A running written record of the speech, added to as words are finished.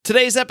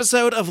Today's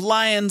episode of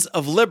Lions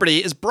of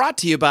Liberty is brought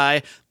to you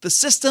by The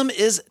System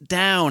is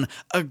Down,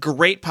 a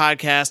great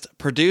podcast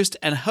produced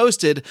and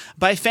hosted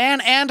by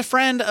fan and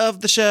friend of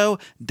the show,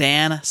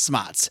 Dan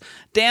Smots.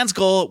 Dan's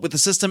goal with The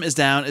System is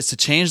Down is to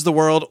change the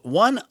world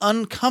one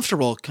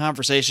uncomfortable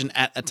conversation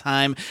at a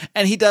time,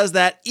 and he does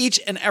that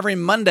each and every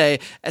Monday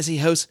as he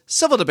hosts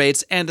civil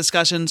debates and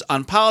discussions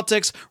on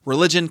politics,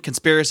 religion,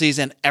 conspiracies,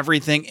 and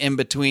everything in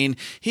between.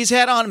 He's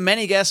had on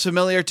many guests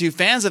familiar to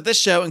fans of this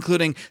show,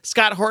 including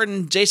Scott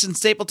Horton, Jason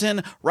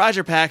Stapleton,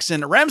 Roger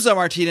Paxton, Remzo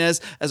Martinez,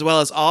 as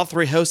well as all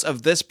three hosts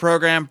of this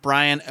program,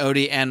 Brian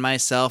Odie and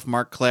myself,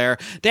 Mark Claire.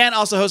 Dan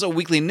also hosts a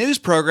weekly news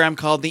program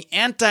called The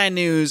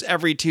Anti-News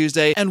every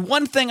Tuesday, and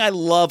one thing I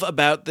love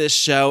about this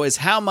show is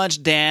how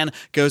much Dan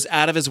goes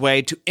out of his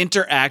way to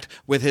interact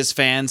with his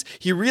fans.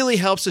 He really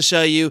helps to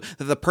show you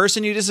that the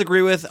person you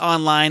disagree with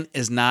online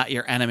is not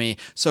your enemy.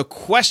 So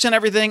question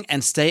everything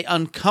and stay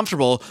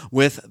uncomfortable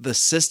with The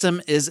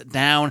System is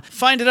Down.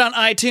 Find it on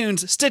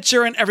iTunes,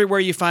 Stitcher, and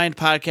everywhere you find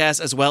podcasts,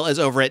 as well as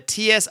over at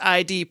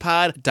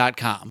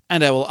tsidpod.com.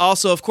 And I will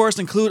also, of course,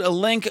 include a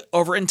link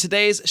over in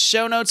today's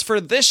show notes for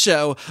this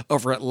show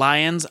over at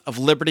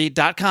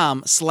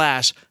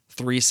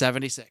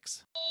lionsofliberty.com/376.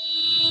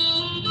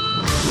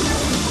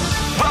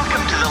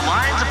 Welcome to the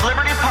Lions of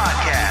Liberty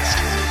podcast.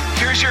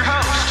 Here's your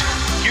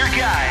host, your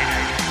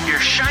guide, your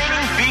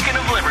shining beacon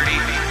of liberty,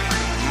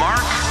 Mark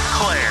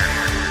Claire.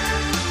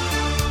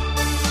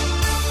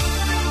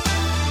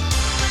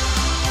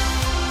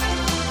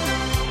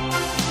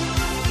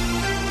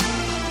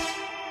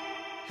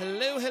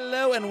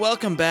 Hello, and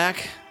welcome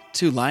back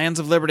to Lions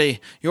of Liberty,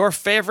 your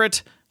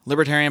favorite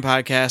libertarian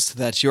podcast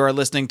that you are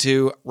listening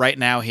to right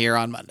now here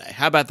on Monday.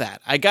 How about that?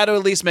 I got to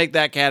at least make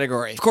that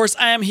category. Of course,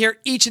 I am here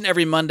each and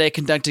every Monday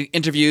conducting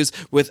interviews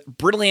with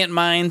brilliant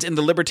minds in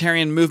the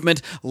libertarian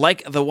movement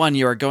like the one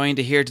you are going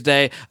to hear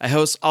today. I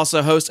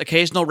also host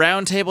occasional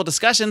roundtable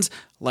discussions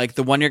like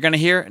the one you're going to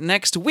hear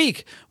next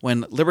week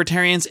when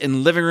Libertarians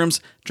in Living Rooms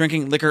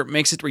Drinking Liquor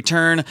makes its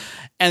return.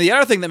 And the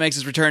other thing that makes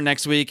its return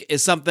next week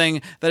is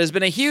something that has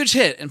been a huge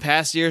hit in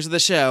past years of the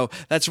show.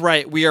 That's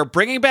right, we are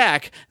bringing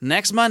back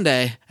next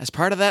Monday, as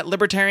part of that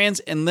Libertarians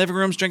in Living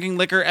Rooms Drinking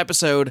Liquor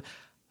episode,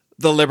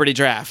 the Liberty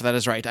Draft. That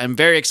is right. I'm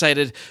very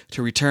excited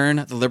to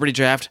return the Liberty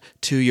Draft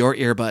to your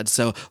earbuds.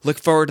 So look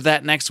forward to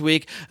that next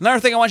week.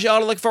 Another thing I want you all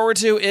to look forward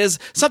to is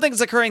something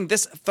that's occurring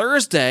this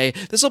Thursday.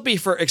 This will be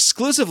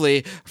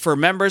exclusively for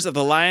members of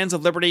the Lions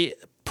of Liberty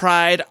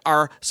Pride,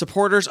 our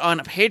supporters on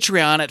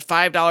Patreon at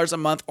 $5 a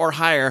month or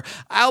higher.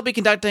 I'll be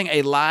conducting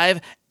a live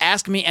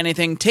Ask Me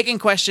Anything, taking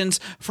questions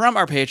from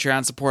our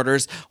Patreon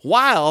supporters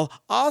while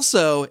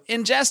also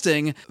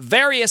ingesting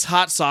various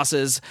hot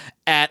sauces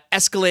at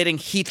escalating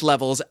heat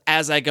levels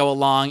as I go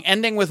along,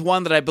 ending with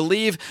one that I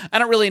believe, I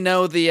don't really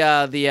know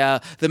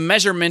the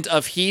measurement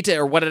of heat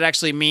or what it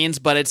actually means,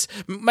 but it's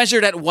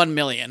measured at 1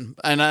 million.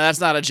 And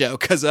that's not a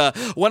joke, because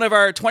one of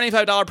our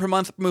 $25 per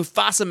month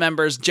Mufasa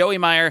members, Joey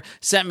Meyer,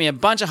 sent me a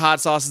bunch of hot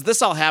sauces.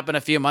 This all happened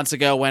a few months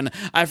ago when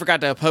I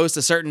forgot to post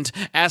a certain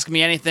Ask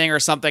Me Anything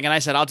or something, and I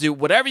said, I'll do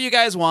whatever you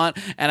guys want,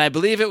 and I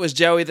believe it was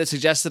Joey that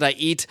suggested I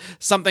eat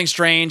something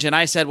strange, and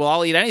I said, well,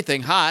 I'll eat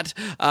anything hot.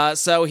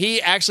 So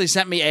he actually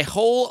sent me a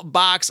whole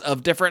box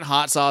of different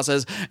hot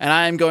sauces, and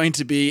I am going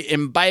to be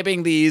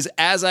imbibing these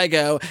as I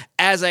go,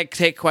 as I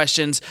take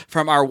questions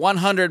from our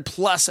 100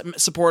 plus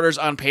supporters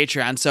on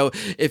Patreon. So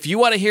if you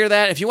want to hear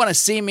that, if you want to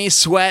see me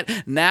sweat,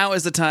 now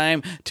is the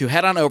time to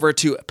head on over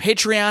to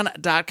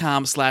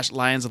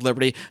patreon.com/Lions of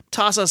Liberty.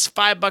 Toss us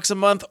 $5 a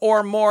month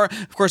or more.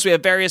 Of course, we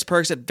have various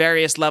perks at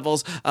various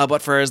levels,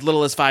 but for as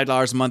little as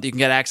 $5 a month, you can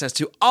get access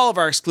to all of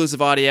our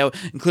exclusive audio,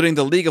 including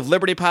the League of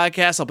Liberty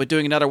podcast. I'll be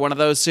doing another one of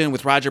those soon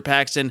with Roger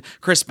Paxton,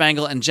 Chris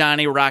Spangle, and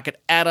Johnny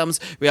Rocket Adams.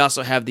 We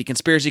also have the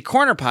Conspiracy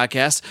Corner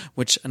podcast,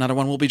 which another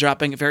one will be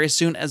dropping very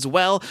soon as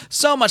well.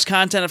 So much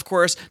content, of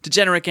course,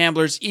 Degenerate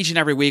Gamblers each and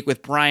every week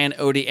with Brian,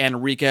 Odie,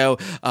 and Rico,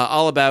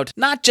 all about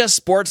not just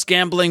sports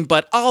gambling,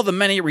 but all the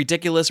many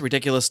ridiculous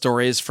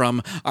stories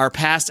from our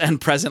past and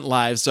present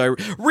lives. So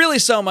really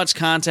so much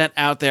content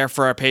out there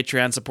for our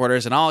Patreon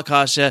supporters, and all it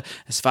costs you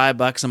is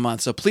 $5 a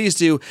month. So please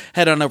do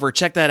head on over,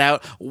 check that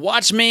out.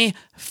 Watch me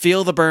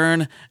feel the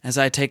burn as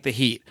I take the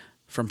heat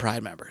from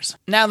Pride members.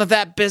 Now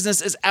that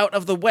business is out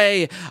of the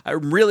way,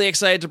 I'm really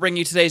excited to bring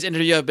you today's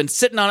interview. I've been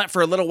sitting on it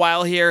for a little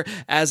while here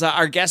as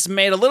our guests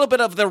made a little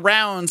bit of the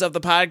rounds of the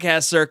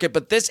podcast circuit,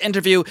 but this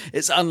interview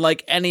is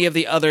unlike any of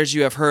the others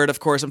you have heard. Of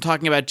course, I'm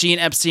talking about Gene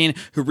Epstein,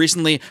 who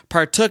recently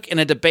partook in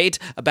a debate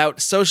about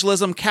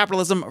socialism,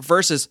 capitalism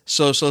versus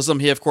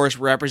socialism. He, of course,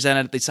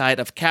 represented the side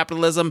of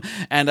capitalism,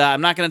 and I'm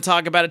not going to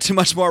talk about it too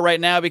much more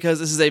right now because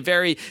this is a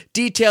very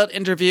detailed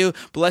interview,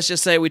 but let's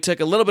just say we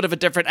took a little bit of a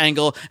different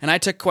angle, and I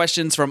took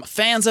questions from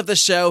fans of the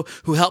show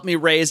who helped me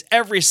raise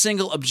every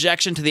single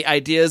objection to the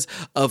ideas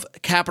of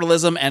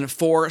capitalism and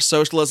for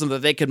socialism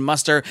that they could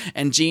muster,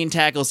 and Gene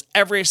tackles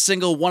every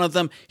single one of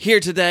them here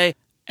today.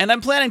 And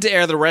I'm planning to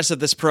air the rest of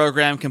this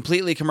program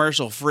completely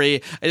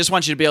commercial-free. I just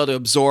want you to be able to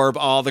absorb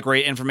all the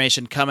great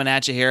information coming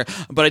at you here.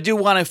 But I do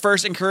want to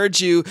first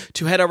encourage you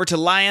to head over to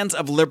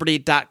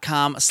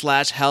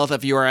lionsofliberty.com/health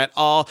if you are at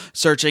all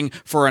searching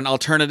for an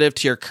alternative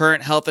to your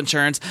current health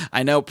insurance.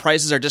 I know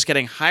prices are just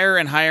getting higher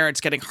and higher. It's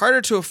getting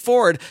harder to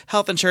afford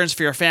health insurance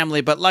for your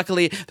family, but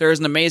luckily there is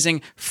an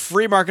amazing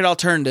free market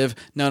alternative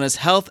known as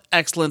Health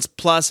Excellence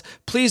Plus.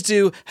 Please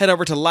do head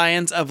over to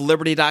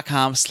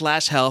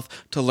lionsofliberty.com/health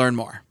to learn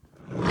more.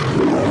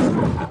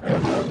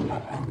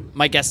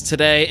 My guest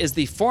today is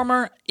the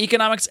former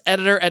economics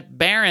editor at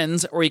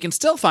Barron's, where you can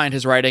still find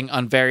his writing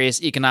on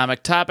various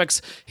economic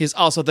topics. He's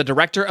also the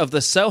director of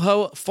the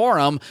Soho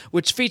Forum,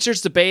 which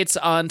features debates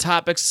on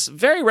topics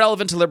very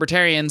relevant to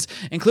libertarians,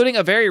 including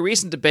a very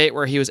recent debate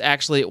where he was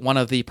actually one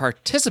of the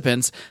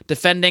participants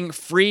defending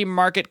free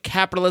market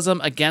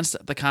capitalism against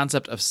the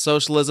concept of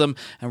socialism.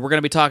 And we're going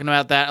to be talking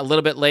about that a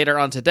little bit later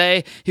on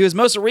today. He was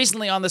most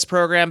recently on this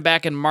program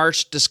back in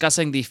March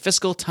discussing the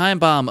fiscal time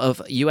bomb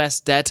of U.S.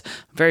 debt.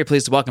 I'm very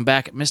pleased to welcome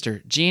back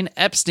Mr. Gene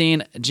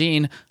Epstein.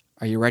 Gene,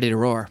 are you ready to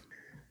roar?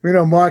 You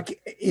know, Mark,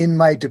 in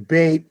my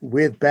debate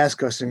with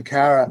Bhaskar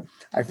Sankara,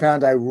 I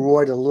found I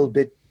roared a little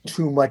bit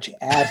too much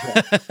at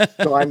him.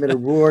 So I'm going to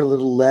roar a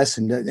little less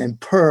and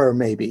purr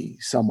maybe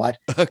somewhat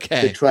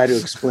to try to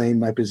explain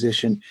my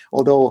position,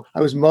 although I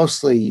was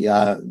mostly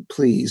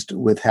pleased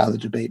with how the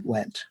debate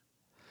went.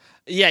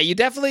 Yeah, you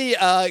definitely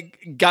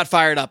got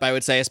fired up, I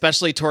would say,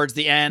 especially towards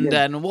the end,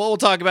 and we'll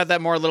talk about that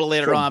more a little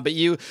later on. But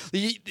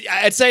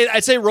I'd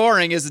say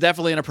roaring is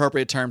definitely an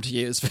appropriate term to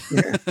use.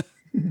 Yeah.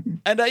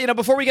 And,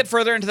 before we get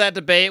further into that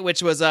debate,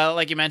 which was,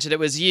 like you mentioned, it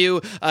was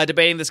you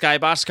debating this guy,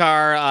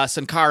 Bhaskar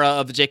Sankara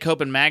of the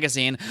Jacobin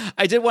magazine,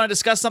 I did want to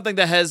discuss something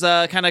that has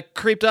kind of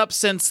creeped up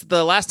since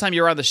the last time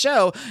you were on the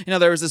show.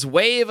 There was this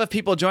wave of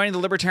people joining the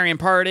Libertarian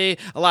Party,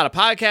 a lot of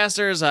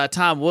podcasters,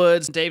 Tom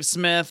Woods, Dave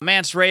Smith,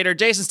 Mance Rayder,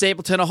 Jason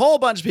Stapleton, a whole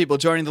bunch of people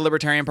joining the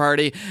Libertarian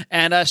Party.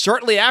 And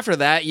shortly after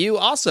that, you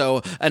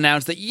also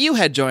announced that you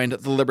had joined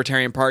the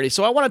Libertarian Party.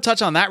 So I want to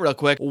touch on that real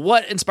quick.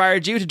 What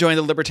inspired you to join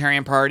the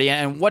Libertarian Party,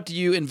 and what do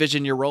you envision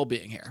your role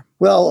being here?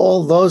 Well,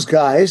 all those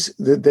guys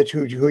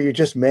who you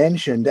just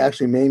mentioned,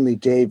 actually mainly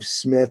Dave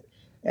Smith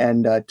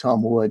and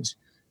Tom Woods,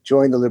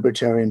 joined the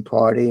Libertarian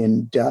Party.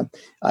 And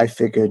I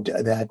figured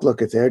that,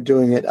 look, if they're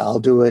doing it, I'll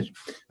do it.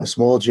 A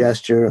small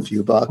gesture, a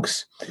few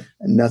bucks,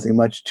 and nothing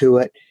much to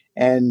it.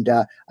 And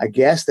I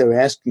guess they're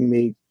asking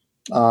me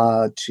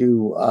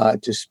to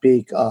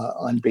speak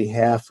on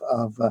behalf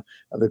of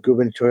the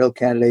gubernatorial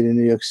candidate in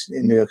New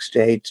York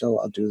State. So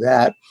I'll do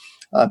that.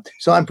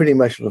 So I'm pretty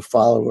much of a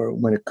follower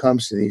when it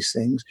comes to these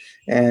things,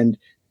 and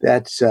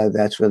that's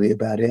really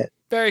about it.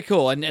 Very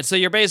cool. And so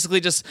you're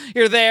basically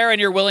you're there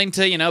and you're willing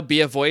to,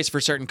 be a voice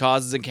for certain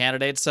causes and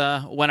candidates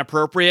when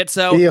appropriate.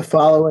 So be a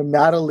follower,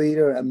 not a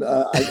leader.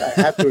 I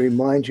have to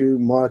remind you,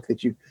 Mark,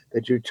 that you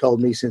told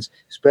me,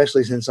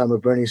 especially since I'm a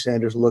Bernie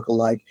Sanders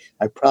lookalike,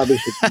 I probably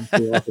should come to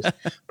the office,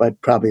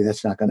 but probably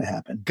that's not going to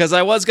happen. Because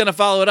I was going to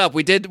follow it up.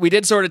 We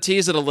did sort of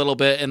tease it a little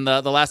bit in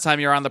the last time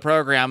you were on the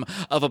program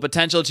of a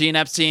potential Gene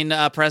Epstein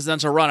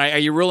presidential run. Are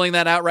you ruling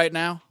that out right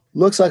now?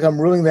 Looks like I'm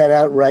ruling that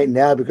out right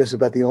now because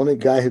about the only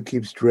guy who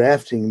keeps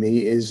drafting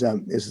me is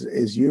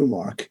you,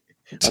 Mark.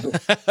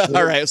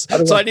 All right.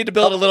 So I need to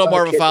build a little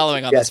more of a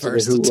following on this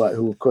first.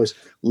 Who of course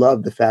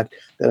love the fact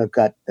that I've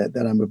got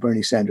that I'm a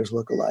Bernie Sanders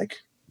lookalike.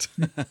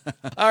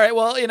 All right.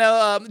 Well,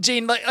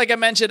 Gene, like I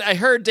mentioned, I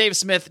heard Dave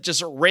Smith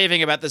just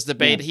raving about this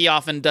debate. Yeah. He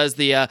often does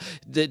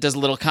does a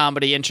little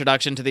comedy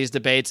introduction to these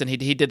debates, and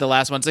he did the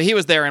last one, so he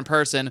was there in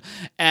person.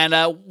 And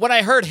when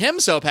I heard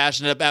him so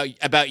passionate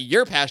about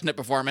your passionate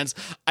performance,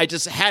 I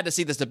just had to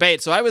see this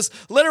debate. So I was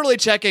literally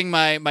checking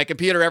my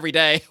computer every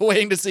day,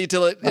 waiting to see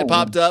till it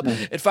popped up.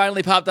 It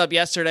finally popped up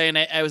yesterday, and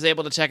I was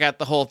able to check out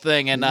the whole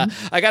thing. And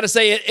I got to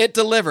say, it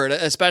delivered,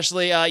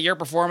 especially your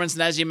performance.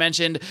 And as you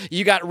mentioned,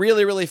 you got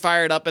really, really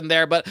fired up in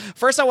there. But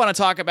first I want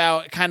to talk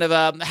about kind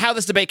of how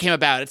this debate came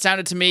about. It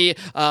sounded to me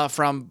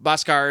from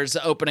Bhaskar's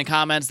opening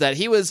comments that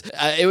he was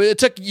it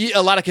took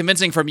a lot of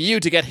convincing from you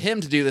to get him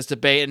to do this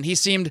debate, and he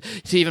seemed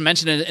to even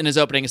mention in his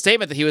opening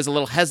statement that he was a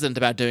little hesitant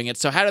about doing it.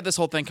 So how did this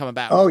whole thing come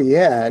about? Oh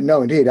yeah,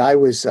 no indeed. I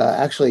was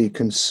actually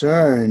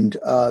concerned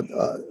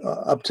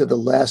up to the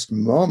last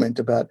moment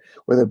about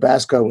whether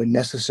Bhaskar would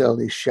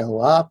necessarily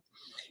show up.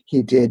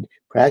 He did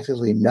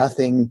practically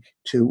nothing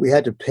we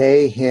had to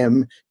pay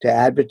him to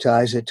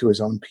advertise it to his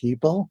own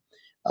people.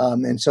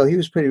 And so he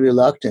was pretty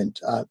reluctant.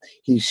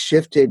 He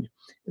shifted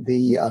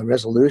the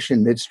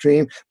resolution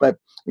midstream. But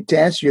to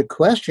answer your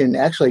question,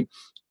 actually,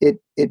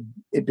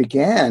 it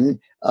began,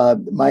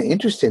 my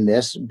interest in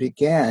this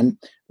began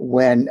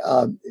when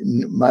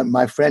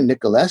my friend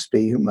Nick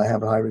Gillespie, whom I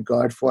have a high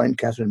regard for, and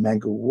Catherine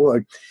Mangu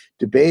Ward,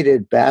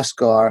 debated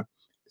Bhaskar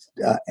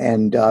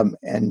and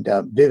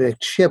Vivek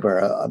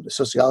Chibber, a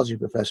sociology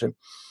professor,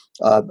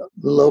 a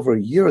little over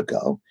a year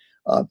ago.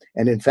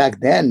 And in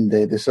fact, then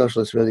the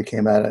socialists really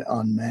came out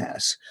en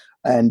masse.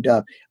 And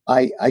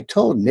I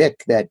told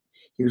Nick that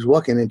he was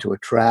walking into a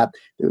trap.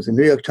 There was a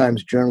New York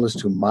Times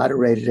journalist who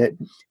moderated it.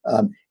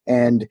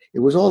 And it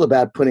was all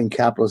about putting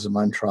capitalism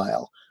on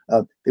trial.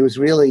 There was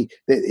really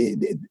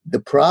the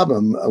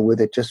problem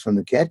with it just from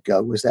the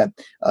get-go was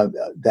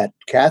that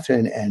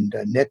Catherine and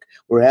Nick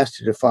were asked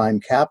to define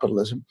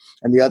capitalism,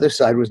 and the other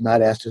side was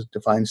not asked to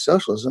define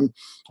socialism.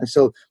 And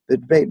so the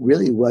debate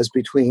really was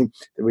between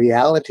the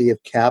reality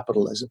of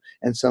capitalism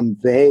and some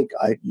vague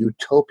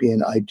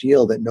utopian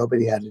ideal that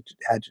nobody had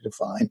to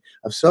define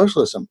of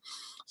socialism.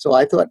 So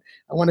I thought,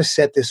 I want to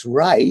set this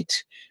right.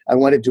 I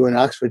want to do an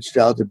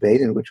Oxford-style debate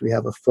in which we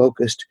have a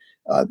focused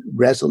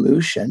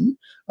resolution,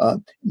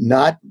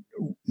 not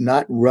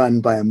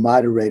run by a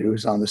moderator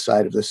who's on the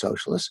side of the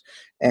socialists,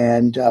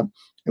 and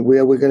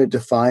where we're going to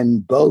define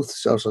both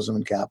socialism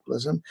and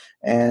capitalism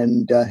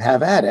and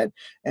have at it.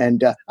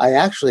 And I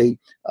actually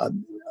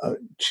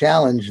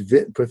challenged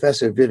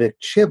Professor Vivek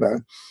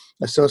Chibber,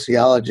 a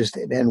sociologist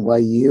at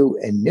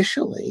NYU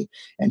initially,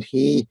 and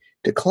he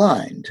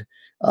declined.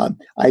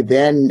 I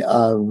then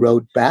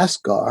wrote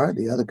Bhaskar,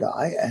 the other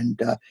guy, and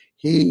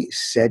he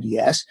said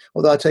yes.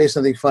 Although I'll tell you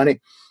something funny.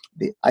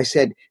 I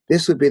said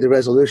this would be the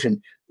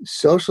resolution.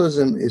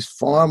 Socialism is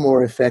far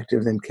more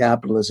effective than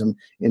capitalism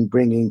in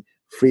bringing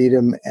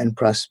freedom and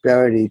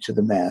prosperity to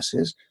the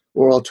masses.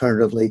 Or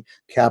alternatively,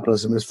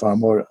 capitalism is far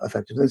more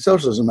effective than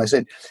socialism. I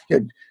said,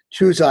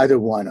 choose either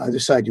one. Either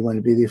side you want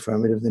to be, the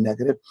affirmative, the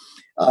negative.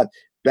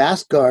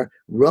 Bhaskar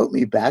wrote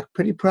me back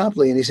pretty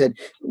promptly, and he said,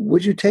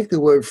 would you take the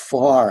word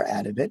far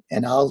out of it,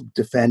 and I'll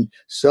defend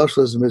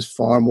socialism is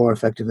far more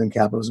effective than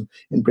capitalism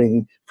in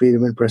bringing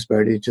freedom and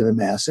prosperity to the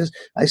masses.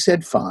 I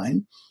said,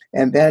 fine.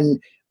 And then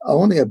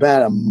only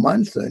about a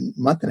month and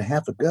a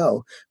half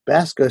ago,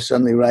 Bhaskar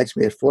suddenly writes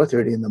me at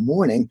 4:30 in the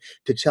morning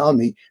to tell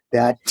me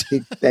that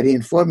he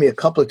informed me a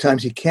couple of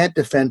times he can't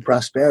defend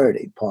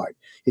prosperity part.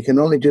 He can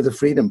only do the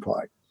freedom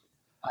part.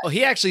 Well,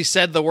 he actually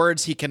said the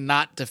words, he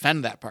cannot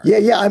defend that part.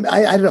 Yeah.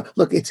 I don't know.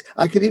 Look,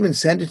 I could even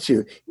send it to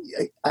you.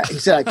 He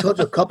said, I told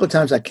you a couple of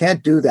times I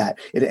can't do that.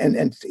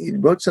 And he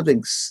wrote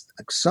something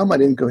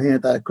somewhat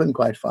incoherent that I couldn't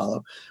quite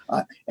follow.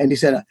 And he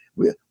said,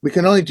 we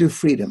can only do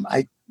freedom.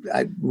 I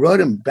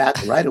wrote him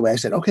back right away. I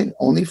said, okay,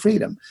 only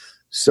freedom.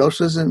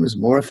 Socialism is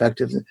more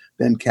effective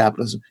than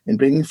capitalism in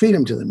bringing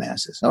freedom to the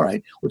masses. All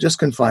right, we'll just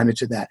confine it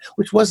to that,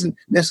 which wasn't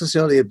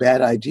necessarily a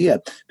bad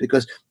idea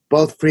because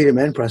both freedom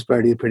and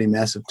prosperity are pretty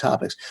massive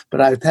topics. But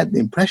I've had the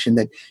impression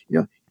that,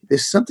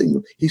 there's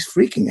something, he's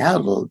freaking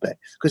out a little bit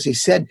because he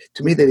said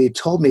to me that he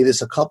told me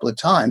this a couple of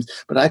times,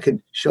 but I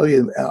could show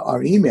you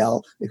our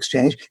email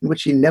exchange in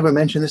which he never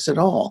mentioned this at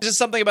all. Just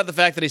something about the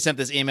fact that he sent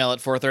this email at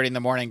 4:30 in the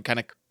morning kind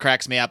of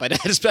cracks me up. I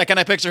kind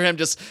of picture him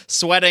just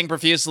sweating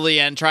profusely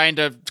and trying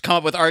to come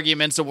up with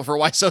arguments for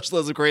why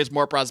socialism creates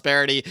more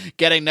prosperity,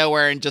 getting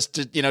nowhere and just,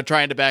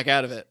 trying to back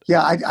out of it.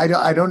 Yeah,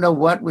 I don't know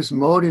what was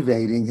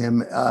motivating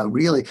him,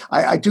 really.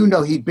 I do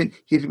know he'd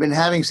been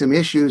having some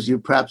issues. You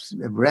perhaps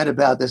have read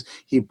about this.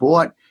 He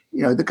bought,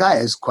 the guy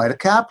is quite a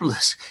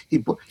capitalist. He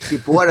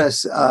bought a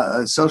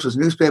socialist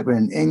newspaper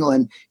in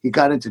England. He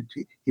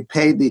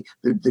paid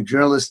the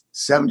journalist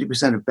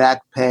 70% of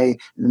back pay,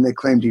 and then they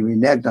claimed he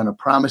reneged on a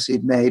promise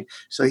he'd made.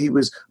 So he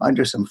was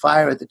under some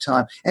fire at the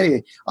time.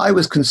 Anyway, I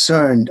was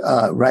concerned,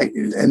 right?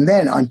 And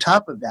then on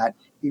top of that,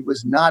 he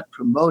was not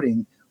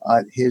promoting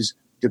his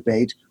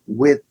debate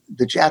with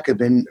the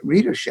Jacobin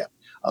readership.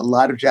 A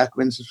lot of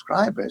Jacobin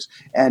subscribers.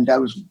 And I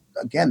was,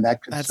 again,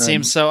 that concerned. That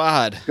seems so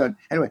odd. Good.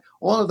 Anyway,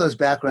 all of those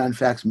background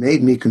facts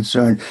made me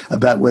concerned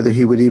about whether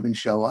he would even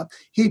show up.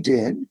 He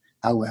did,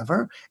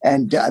 however.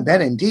 And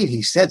then, indeed,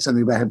 he said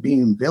something about him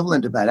being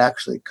ambivalent about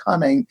actually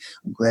coming.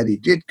 I'm glad he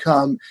did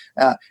come.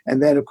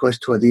 And then, of course,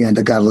 toward the end,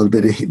 I got a little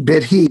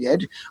bit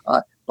heated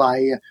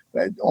by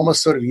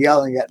almost sort of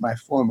yelling at my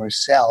former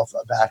self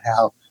about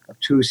how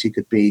obtuse he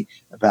could be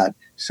about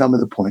some of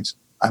the points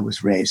I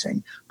was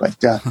raising,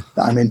 but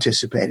I'm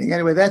anticipating.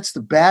 Anyway, that's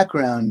the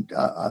background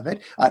of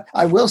it.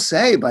 I will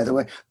say, by the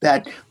way,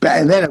 that,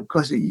 and then, of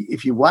course,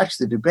 if you watch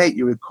the debate,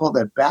 you recall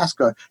that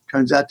Bhaskar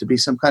turns out to be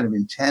some kind of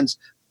intense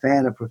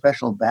fan of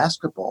professional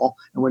basketball.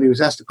 And when he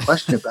was asked a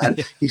question about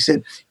it, he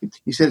said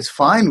it's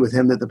fine with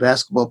him that the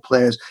basketball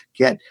players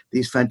get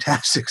these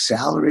fantastic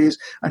salaries.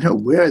 I don't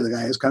know where the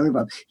guy is coming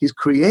from. He's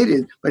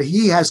created,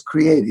 he's a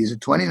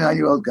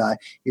 29-year-old guy.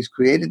 He's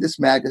created this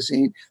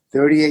magazine,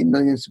 38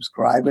 million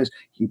subscribers.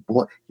 He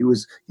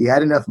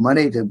had enough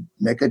money to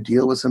make a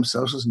deal with some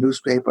socialist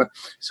newspaper.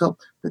 So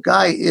the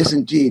guy is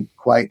indeed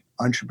quite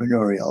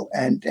entrepreneurial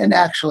and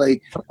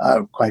actually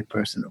quite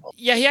personable.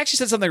 Yeah, he actually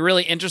said something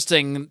really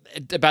interesting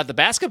about the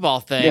basketball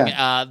thing,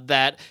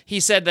 that he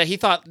said that he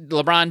thought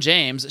LeBron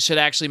James should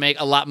actually make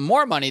a lot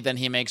more money than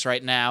he makes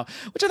right now,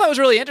 which I thought was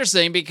really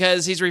interesting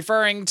because he's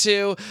referring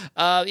to,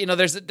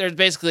 there's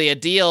basically a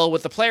deal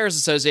with the Players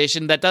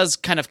Association that does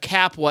kind of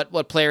cap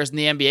what players in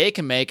the NBA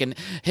can make. And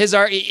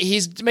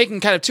he's making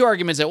kind of two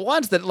arguments at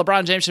once, that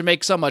LeBron James should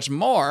make so much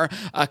more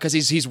because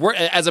he's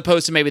as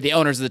opposed to maybe the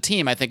owners of the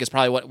team, I think is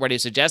probably what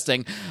he's suggesting.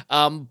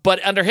 interesting.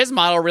 But under his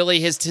model, really,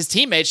 his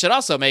teammates should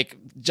also make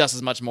just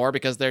as much more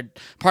because they're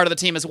part of the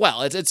team as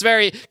well. It's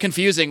very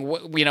confusing,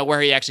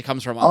 where he actually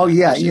comes from. Oh,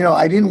 yeah.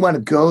 I didn't want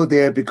to go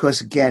there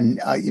because, again,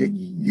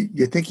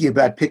 you're thinking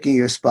about picking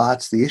your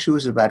spots. The issue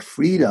is about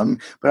freedom.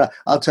 But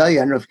I'll tell you,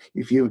 I don't know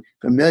if you're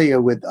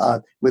familiar with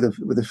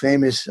a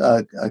famous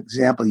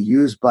example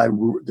used by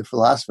the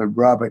philosopher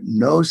Robert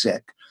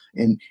Nozick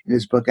in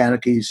his book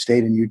Anarchy,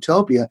 State, and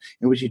Utopia,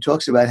 in which he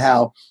talks about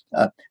how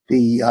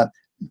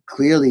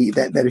clearly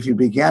that if you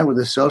began with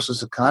a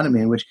socialist economy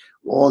in which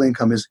all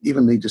income is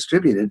evenly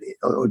distributed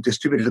or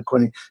distributed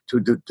according to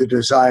the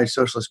desired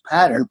socialist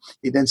pattern,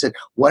 he then said,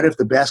 what if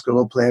the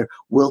basketball player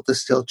Walter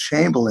Still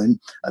Chamberlain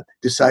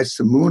decides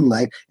to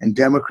moonlight and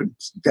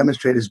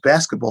demonstrate his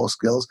basketball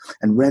skills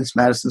and rents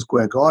Madison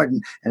Square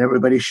Garden, and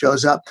everybody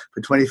shows up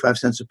for 25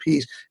 cents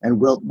apiece and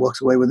Wilt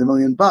walks away with $1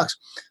 million?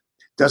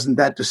 Doesn't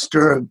that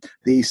disturb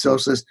the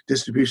socialist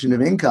distribution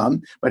of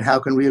income? But how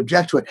can we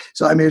object to it?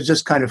 So, it's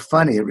just kind of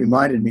funny. It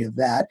reminded me of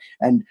that.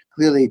 And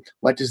clearly,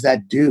 what does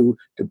that do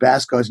to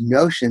Basco's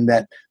notion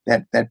that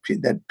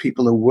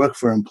people who work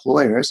for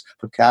employers,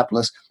 for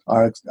capitalists,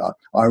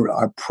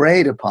 are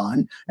preyed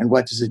upon? And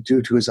what does it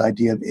do to his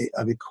idea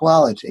of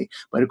equality?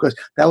 But of course,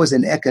 that was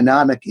an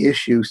economic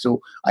issue,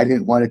 so I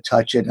didn't want to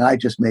touch it. And I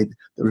just made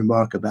the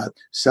remark about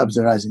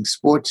subsidizing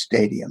sports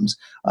stadiums,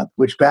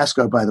 which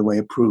Basco, by the way,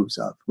 approves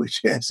of,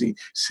 which, as he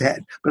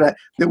said. But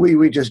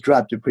we just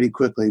dropped it pretty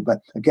quickly.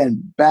 But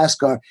again,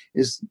 Basco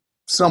is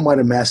somewhat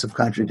a mess of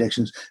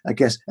contradictions, I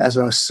guess, as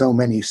are so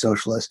many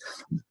socialists.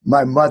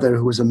 My mother,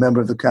 who was a member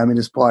of the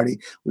Communist Party,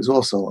 was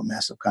also a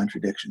mess of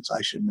contradictions,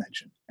 I should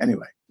mention.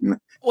 Anyway.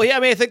 Well, yeah,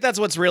 I think that's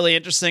what's really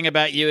interesting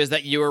about you is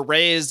that you were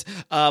raised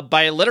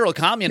by literal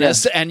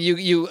communists, and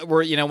you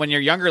were, when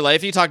your younger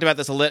life, you talked about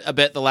this a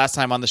bit the last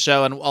time on the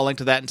show, and I'll link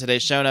to that in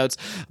today's show notes.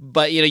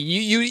 But,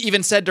 you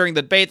even said during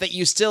the debate that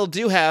you still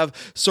do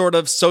have sort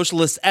of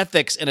socialist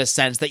ethics in a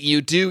sense, that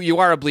you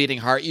are a bleeding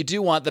heart. You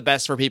do want the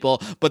best for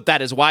people, but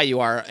that is why you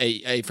are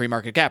a free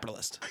market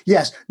capitalist.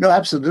 Yes, no,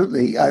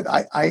 absolutely.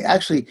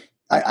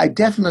 I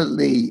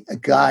definitely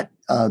got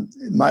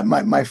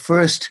my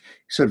first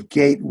sort of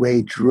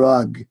gateway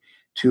drug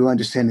to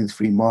understanding the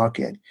free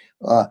market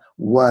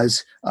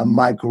was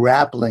my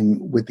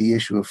grappling with the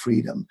issue of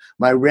freedom,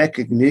 my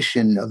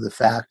recognition of the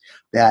fact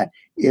that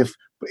if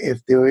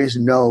there is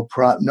no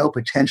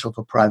potential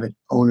for private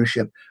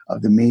ownership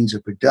of the means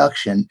of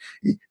production,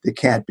 there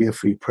can't be a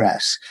free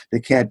press. There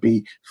can't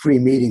be free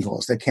meeting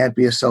halls. There can't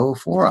be a Soho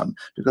Forum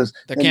because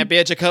there can't be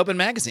a Jacobin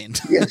magazine.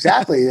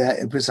 Exactly,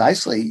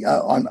 precisely.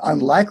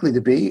 Unlikely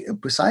to be,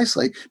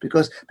 precisely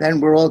because then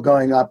we're all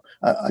going up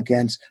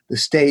against the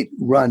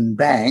state-run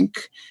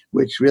bank,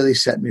 which really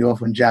set me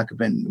off when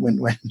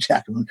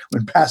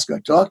Pasco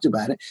talked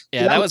about it.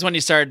 Yeah, that was when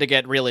you started to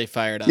get really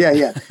fired up.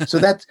 Yeah. So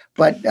that's,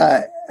 but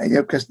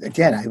because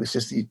again, I was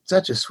just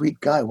such a sweet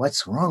guy.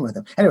 What's wrong with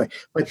him? Anyway,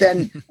 but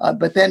then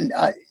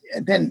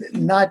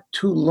not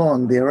too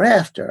long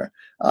thereafter,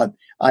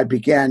 I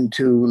began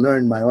to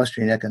learn my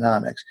Austrian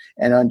economics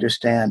and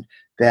understand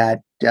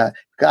that,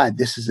 God,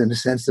 this is in a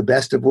sense the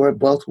best of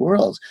both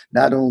worlds.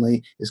 Not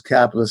only is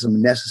capitalism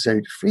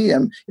necessary to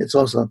freedom, it's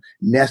also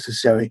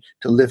necessary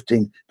to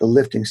lifting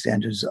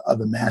standards of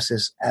the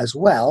masses as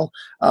well.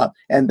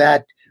 And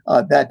that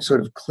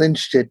sort of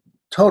clinched it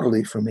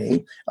totally for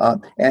me.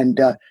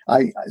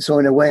 So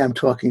in a way, I'm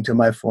talking to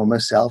my former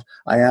self.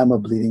 I am a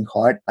bleeding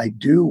heart. I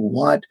do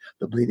want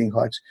the bleeding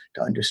hearts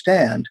to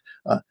understand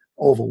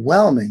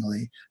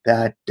overwhelmingly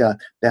that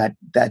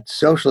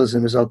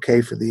socialism is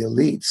okay for the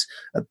elites,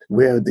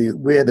 where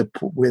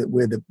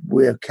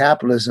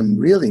capitalism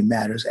really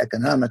matters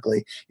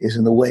economically is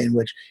in the way in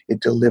which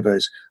it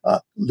delivers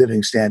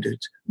living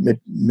standards,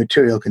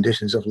 material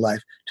conditions of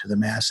life to the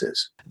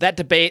masses. That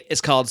debate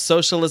is called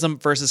Socialism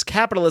versus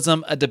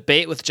Capitalism, a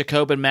debate with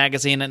Jacobin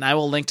magazine, and I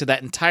will link to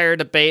that entire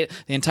debate,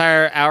 the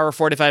entire hour,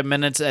 45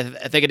 minutes. I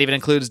think it even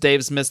includes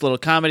Dave Smith's little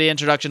comedy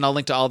introduction. I'll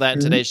link to all that in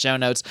today's show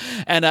notes.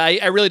 And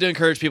I really do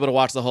encourage people to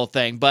watch the whole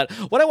thing. But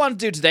what I want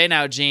to do today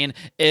now, Gene,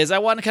 is I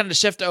want to kind of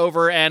shift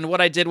over, and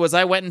what I did was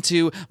I went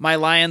into my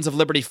Lions of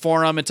Liberty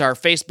forum. It's our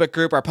Facebook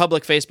group, our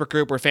public Facebook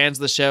group, where fans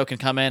of the show can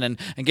come in and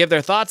give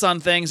their thoughts on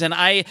things. And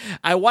I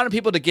wanted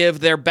people to give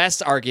their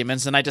best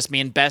arguments, and I just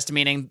mean best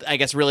meaning, I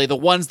guess, really the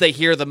ones they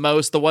hear the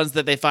most, the ones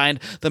that they find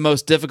the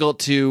most difficult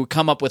to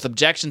come up with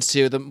objections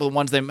to, the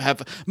ones they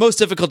have most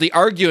difficulty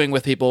arguing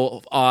with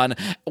people on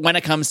when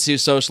it comes to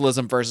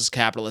socialism versus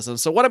capitalism.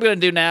 So what I'm going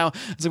to do now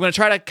is I'm going to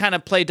try to kind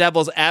of play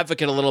devil's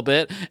advocate a little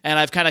bit, and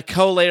I've kind of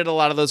collated a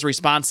lot of those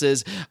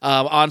responses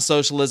on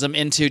socialism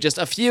into just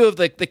a few of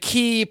the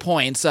key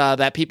points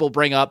that people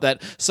bring up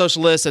that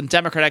socialists and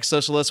democratic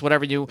socialists,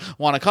 whatever you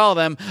want to call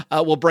them,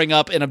 will bring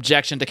up in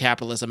objection to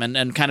capitalism,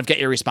 and kind of get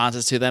your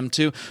responses to them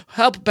to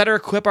help better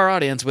equip our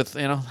audience with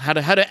how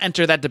to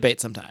enter that debate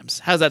sometimes.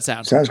 How's that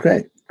sound? Sounds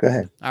great. Go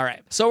ahead. All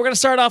right. So we're going to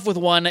start off with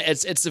one.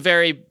 It's a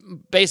very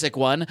basic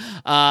one.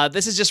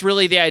 This is just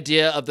really the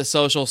idea of the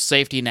social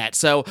safety net.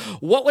 So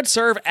what would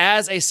serve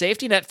as a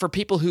safety net for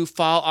people who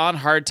fall on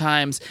hard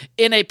times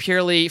in a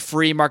purely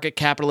free market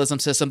capitalism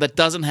system that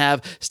doesn't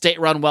have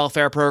state-run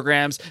welfare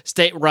programs,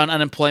 state-run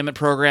unemployment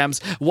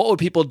programs? What would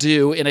people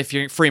do in a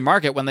free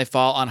market when they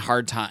fall on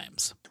hard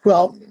times?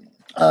 Well,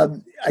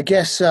 I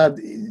guess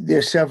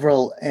there's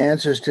several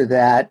answers to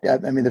that.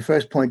 The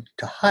first point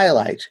to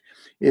highlight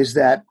is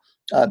that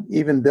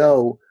even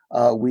though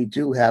we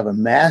do have a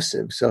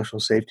massive social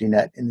safety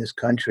net in this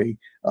country,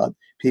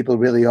 people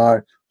really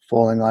are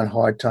falling on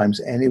hard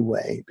times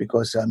anyway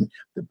because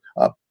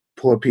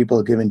poor people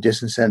are given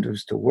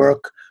disincentives to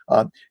work.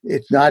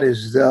 It's not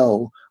as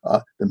though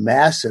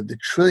the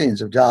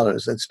trillions of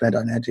dollars that's spent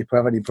on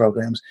anti-poverty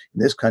programs in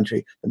this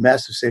country, the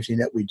massive safety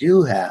net we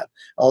do have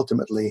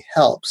ultimately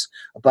helps.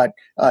 But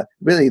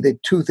really, the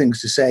two things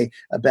to say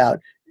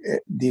about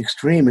the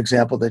extreme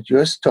example that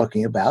you're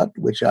talking about,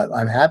 which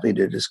I'm happy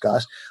to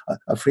discuss,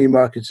 a free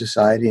market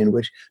society in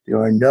which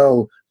there are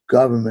no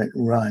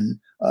government-run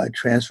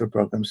transfer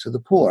programs to the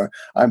poor.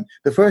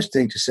 The first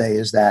thing to say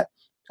is that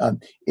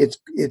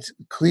it's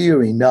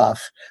clear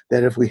enough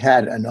that if we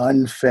had an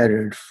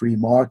unfettered free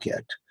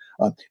market,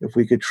 if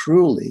we could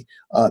truly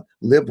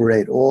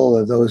liberate all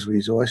of those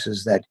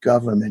resources that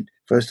government,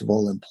 first of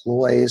all,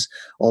 employs,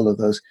 all of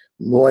those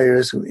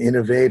lawyers who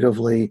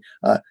innovatively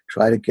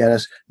try to get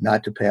us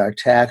not to pay our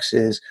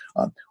taxes,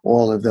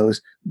 all of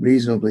those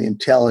reasonably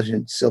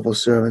intelligent civil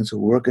servants who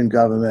work in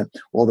government,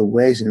 all the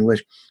ways in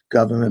which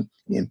government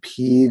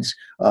impedes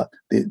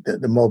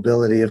the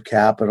mobility of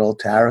capital,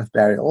 tariff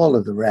barrier, all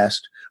of the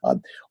rest,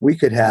 we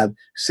could have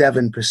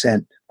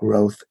 7%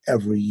 growth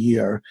every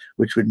year,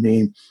 which would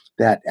mean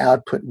that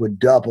output would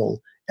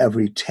double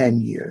every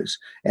 10 years.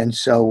 And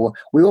so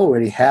we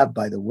already have,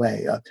 by the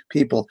way,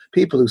 people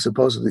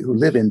who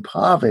live in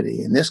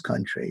poverty in this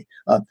country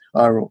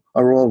are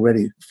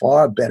already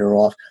far better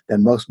off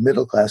than most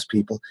middle-class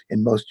people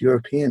in most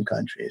European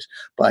countries.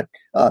 But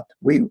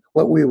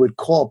what we would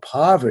call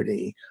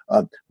poverty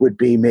would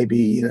be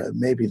maybe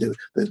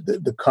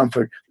the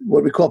comfort.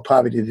 What we call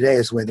poverty today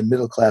is the way the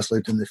middle class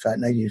lived in the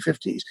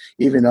 1950s.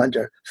 Even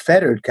under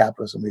fettered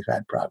capitalism, we've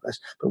had progress.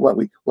 But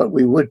what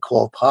we would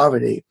call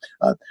poverty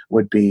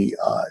would be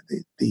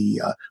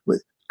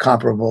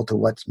comparable to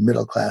what's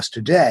middle class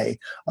today.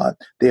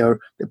 There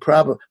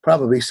are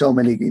probably so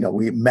many.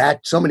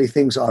 So many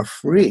things are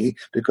free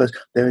because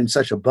they're in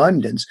such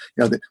abundance.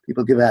 That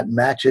people give out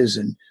matches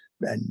and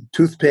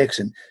toothpicks,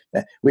 and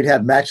we'd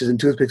have matches and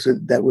toothpicks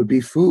that would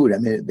be food.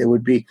 There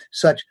would be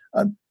such.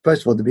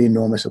 First of all, there'd be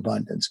enormous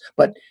abundance,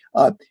 but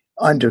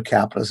under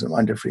capitalism,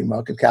 under free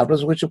market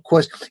capitalism, which of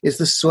course is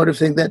the sort of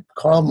thing that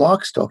Karl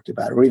Marx talked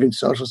about, or even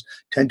socialists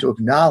tend to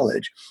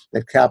acknowledge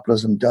that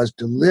capitalism does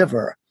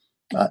deliver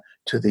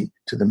to the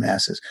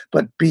masses.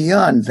 But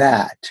beyond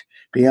that,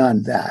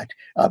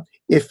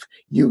 if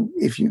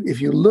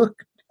you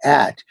look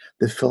at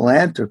the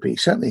philanthropy,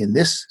 certainly in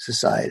this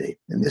society,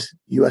 in this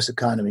U.S.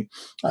 economy,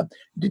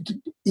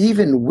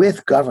 even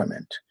with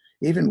government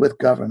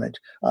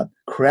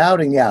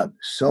crowding out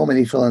so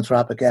many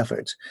philanthropic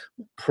efforts,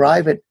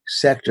 private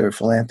sector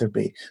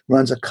philanthropy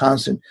runs a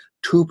constant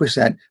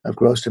 2% of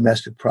gross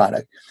domestic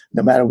product.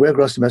 No matter where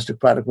gross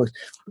domestic product was,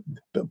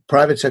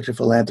 private sector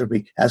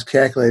philanthropy, as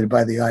calculated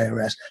by the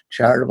IRS,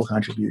 charitable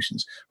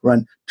contributions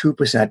run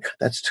 2%.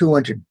 That's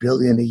 $200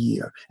 billion a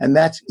year. And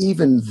that's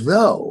even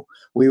though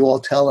we all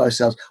tell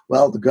ourselves,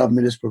 well, the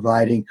government is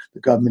providing, the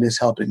government is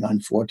helping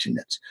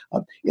unfortunates.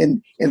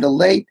 In the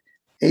late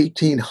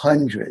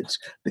 1800s,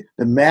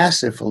 the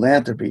massive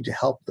philanthropy to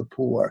help the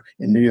poor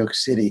in New York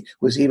City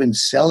was even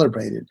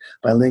celebrated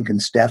by Lincoln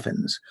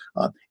Steffens,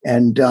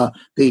 and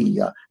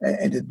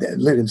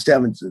Lincoln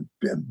Steffens,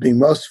 being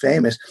most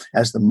famous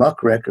as the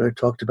muckraker,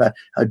 talked about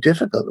how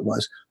difficult it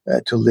was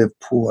to live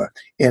poor,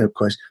 and of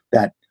course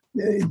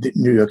the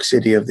New York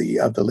City of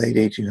the late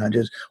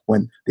 1800s,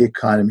 when the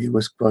economy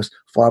was, of course,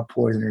 far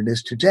poorer than it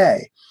is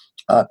today,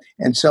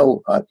 and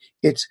so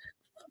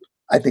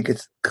I think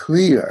it's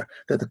clear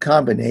that the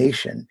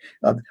combination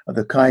of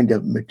the kind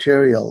of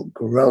material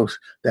growth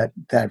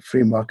that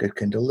free market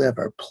can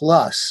deliver,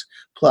 plus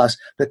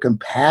the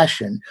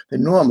compassion, the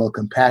normal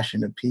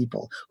compassion of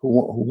people who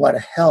want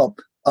to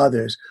help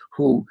others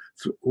who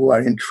are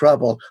in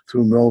trouble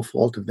through no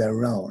fault of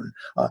their own,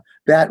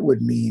 that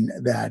would mean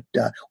that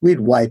we'd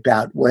wipe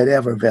out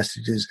whatever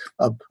vestiges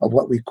of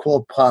what we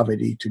call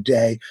poverty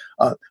today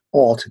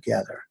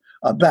altogether.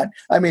 But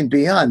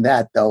beyond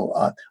that, though,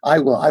 I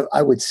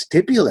would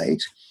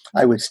stipulate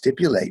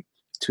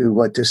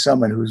to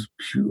someone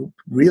who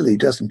really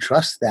doesn't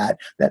trust that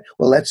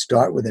well, let's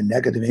start with a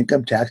negative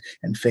income tax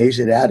and phase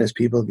it out as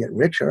people get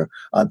richer.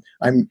 I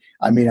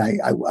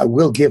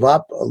will give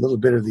up a little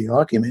bit of the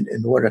argument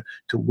in order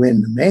to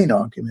win the main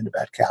argument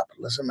about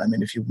capitalism. I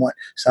mean, if you want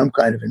some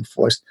kind of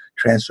enforced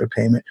transfer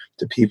payment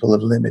to people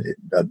of limited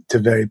to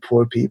very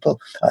poor people,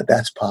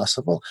 that's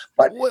possible.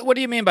 But what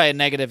do you mean by a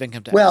negative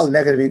income tax? Well,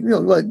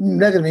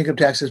 negative income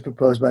tax as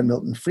proposed by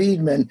Milton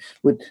Friedman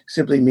would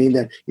simply mean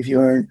that if you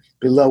earn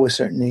below a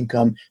certain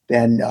income,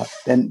 then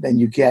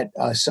you get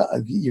a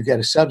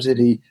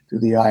subsidy through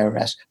the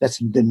IRS. That's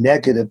the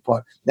negative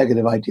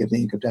idea of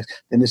the income tax.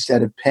 Then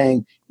instead of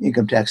paying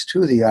income tax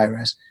to the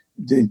IRS,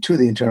 to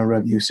the Internal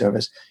Revenue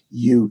Service,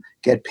 you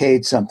get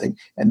paid something,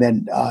 and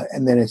then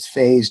it's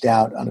phased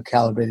out on a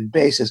calibrated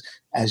basis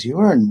as you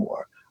earn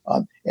more.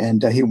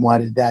 And he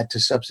wanted that to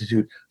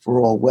substitute for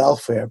all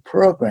welfare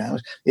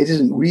programs. It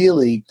isn't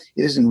really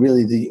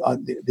the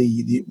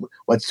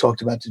what's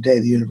talked about today,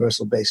 the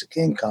universal basic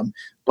income,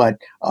 but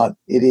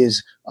it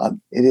is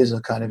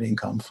a kind of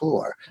income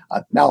floor.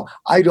 Now,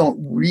 I don't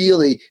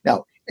really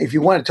now. If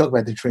you want to talk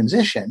about the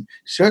transition,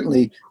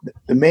 certainly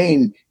the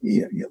main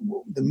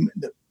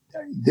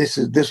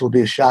this will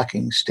be a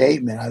shocking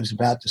statement. I was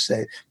about to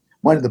say,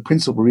 one of the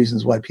principal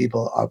reasons why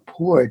people are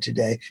poor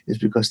today is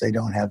because they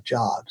don't have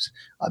jobs.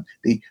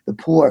 The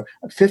poor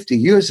 50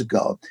 years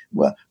ago,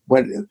 what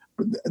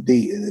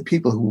the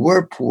people who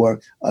were poor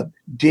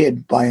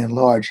did, by and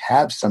large,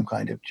 have some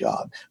kind of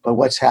job. But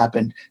what's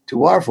happened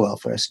to our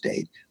welfare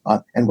state,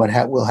 and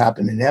what will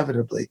happen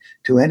inevitably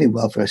to any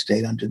welfare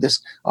state under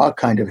our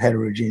kind of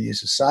heterogeneous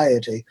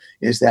society,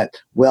 is that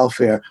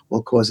welfare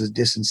will cause a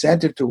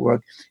disincentive to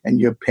work, and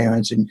your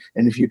parents and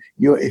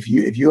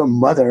if your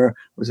mother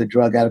was a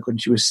drug addict when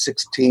she was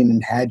 16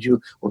 and had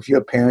you, or if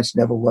your parents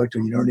never worked,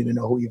 or you don't even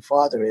know who your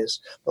father is,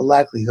 the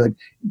likelihood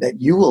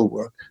that you will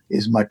work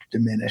is much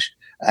diminished.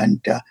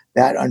 And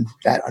that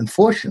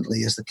unfortunately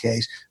is the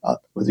case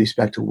with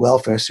respect to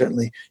welfare,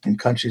 certainly in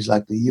countries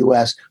like the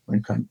U.S. or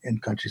in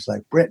countries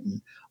like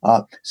Britain.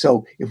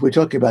 So if we're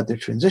talking about the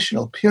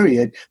transitional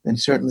period, then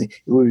certainly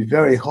it would be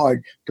very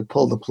hard to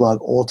pull the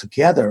plug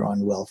altogether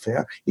on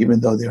welfare,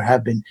 even though there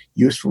have been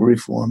useful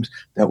reforms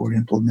that were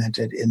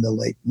implemented in the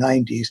late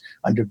 90s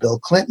under Bill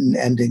Clinton,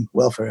 ending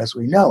welfare as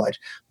we know it.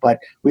 But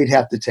we'd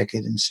have to take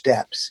it in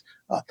steps.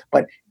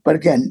 But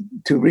again,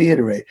 to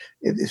reiterate,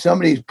 if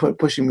somebody's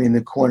pushing me in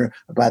the corner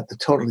about the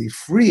totally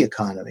free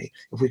economy,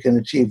 if we can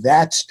achieve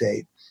that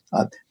state,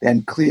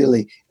 then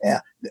clearly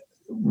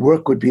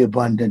work would be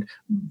abundant,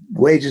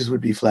 wages would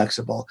be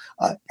flexible,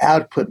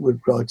 output would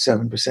grow at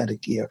 7% a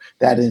year.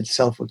 That in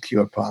itself would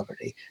cure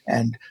poverty.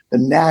 And the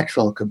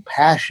natural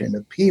compassion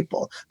of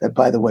people that,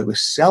 by the way,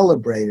 was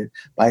celebrated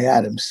by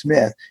Adam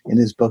Smith in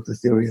his book, The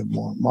Theory of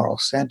Moral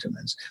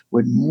Sentiments,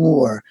 would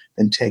more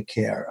than take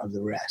care of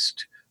the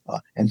rest.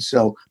 And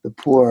so the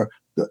poor,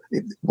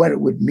 what it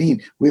would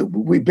mean,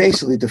 we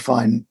basically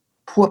define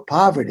poor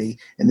poverty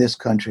in this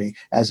country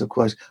as, of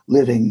course,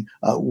 living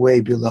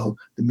way below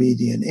the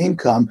median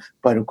income.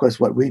 But, of course,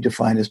 what we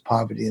define as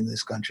poverty in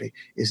this country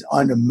is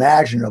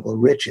unimaginable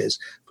riches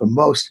for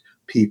most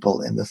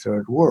people in the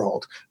third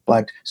world.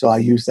 But so I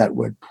use that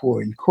word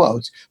poor in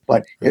quotes.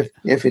 But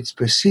if it's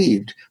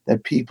perceived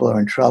that people are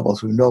in trouble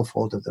through no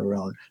fault of their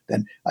own,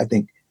 then I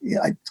think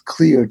it's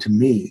clear to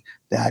me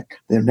that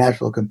the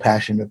natural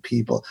compassion of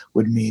people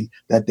would mean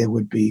that there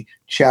would be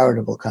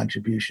charitable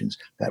contributions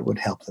that would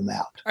help them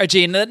out. All right,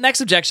 Gene, the next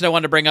objection I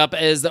want to bring up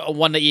is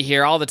one that you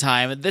hear all the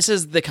time. This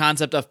is the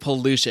concept of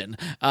pollution.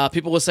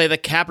 People will say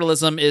that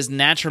capitalism is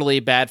naturally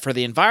bad for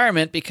the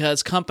environment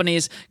because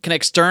companies can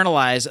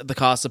externalize the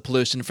cost of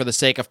pollution for the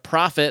sake of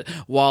profit,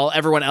 while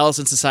everyone else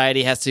in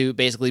society has to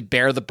basically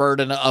bear the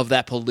burden of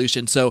that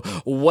pollution. So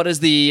what is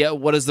the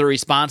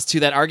response to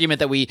that argument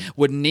that we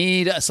would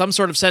need some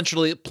sort of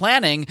central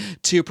planning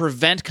to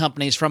prevent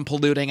companies from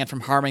polluting and from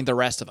harming the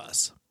rest of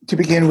us? To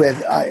begin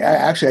with,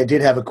 I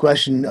did have a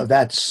question of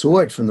that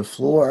sort from the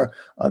floor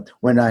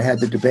when I had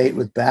the debate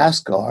with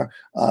Bhaskar,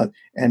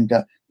 and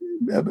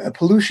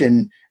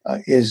pollution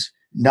is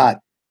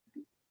not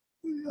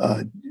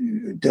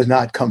does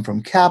not come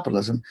from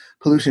capitalism.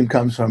 Pollution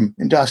comes from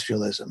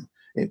industrialism.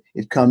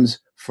 It comes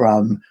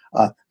from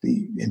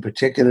in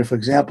particular, for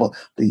example,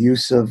 the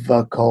use of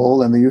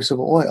coal and the use of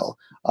oil,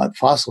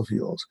 fossil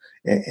fuels,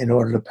 in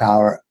order to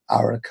power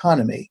our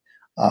economy.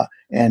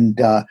 And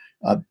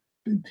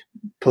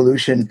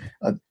pollution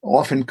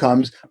often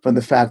comes from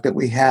the fact that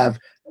we have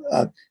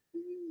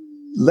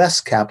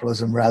less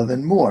capitalism rather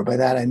than more. By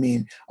that I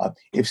mean,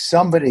 if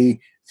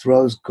somebody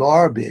throws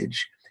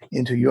garbage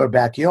into your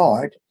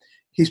backyard,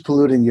 he's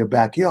polluting your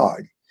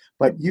backyard.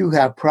 But you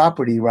have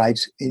property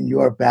rights in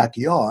your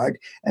backyard,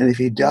 and if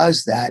he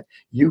does that,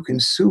 you can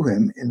sue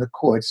him in the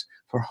courts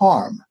for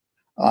harm.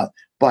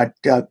 But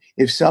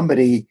if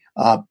somebody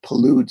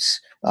pollutes,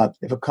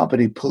 if a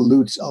company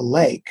pollutes a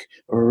lake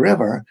or a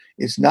river,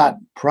 it's not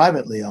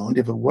privately owned.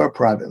 If it were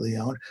privately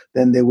owned,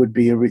 then there would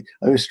be a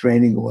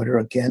restraining order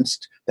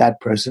against that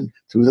person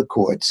through the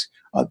courts,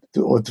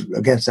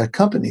 against that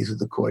company through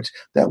the courts,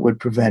 that would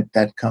prevent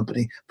that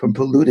company from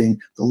polluting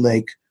the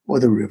lake or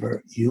the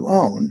river you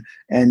own.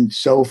 And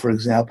so, for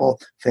example,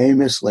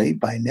 famously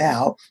by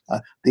now,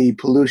 the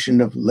pollution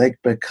of Lake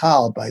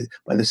Baikal by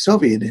the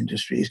Soviet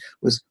industries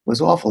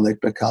was awful. Lake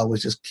Baikal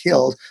was just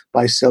killed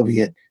by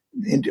Soviet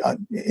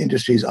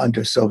industries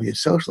under Soviet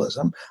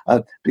socialism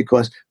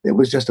because it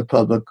was just a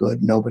public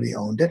good. Nobody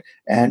owned it,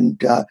 and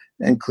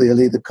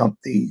clearly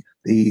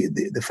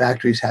the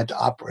factories had to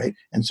operate,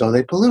 and so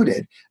they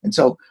polluted. And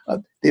so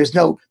there's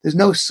no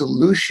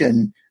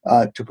solution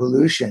to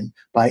pollution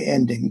by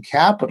ending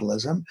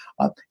capitalism.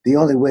 The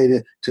only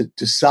way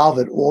to solve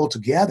it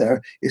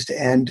altogether is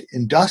to end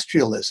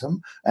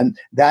industrialism, and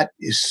that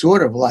is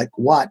sort of like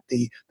what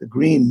the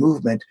green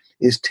movement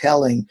is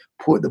telling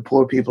the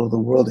poor people of the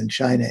world in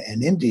China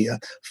and India: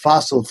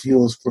 fossil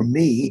fuels for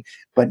me,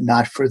 but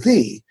not for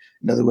thee.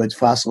 In other words,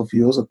 fossil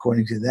fuels,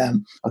 according to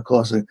them, are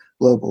causing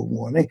global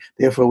warming.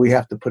 Therefore, we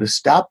have to put a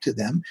stop to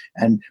them.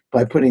 And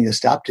by putting a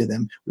stop to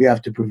them, we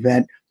have to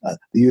prevent the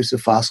use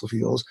of fossil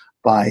fuels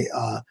by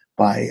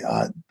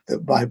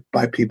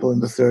people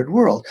in the third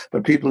world.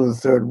 But people in the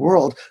third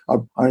world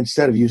are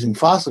instead of using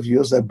fossil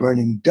fuels, they're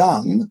burning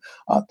dung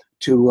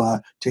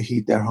to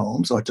heat their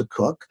homes or to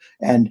cook,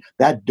 and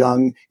that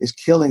dung is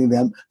killing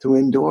them through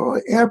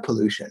indoor air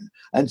pollution.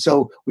 And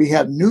so we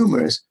have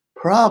numerous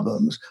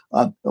problems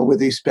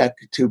with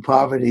respect to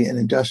poverty and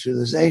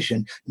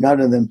industrialization, none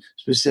of them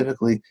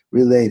specifically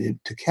related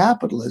to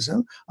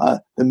capitalism.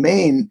 The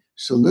main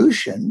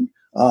solution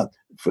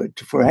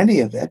for any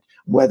of it,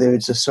 whether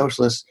it's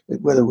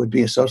whether it would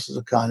be a socialist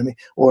economy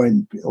or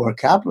a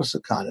capitalist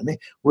economy,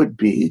 would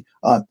be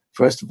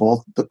first of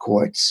all the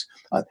courts.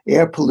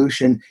 Air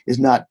pollution is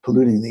not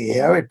polluting the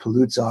air; it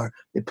pollutes our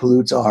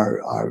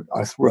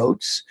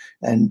throats,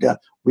 and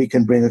we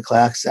can bring a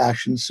class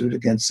action suit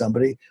against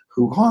somebody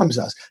who harms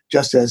us.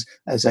 Just as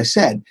I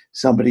said,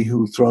 somebody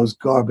who throws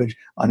garbage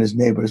on his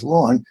neighbor's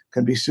lawn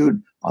can be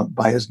sued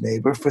by his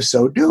neighbor for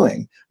so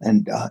doing.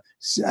 And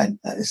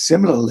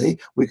similarly,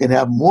 we can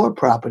have more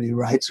property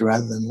rights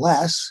rather than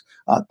less.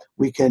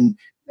 We can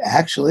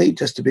actually,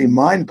 just to be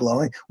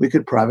mind-blowing, we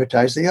could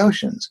privatize the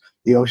oceans.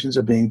 The oceans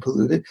are being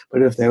polluted,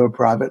 but if they were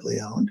privately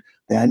owned,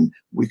 then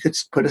we could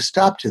put a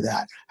stop to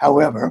that.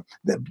 However,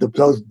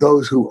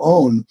 those who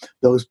own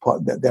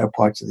their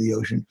parts of the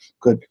ocean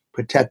could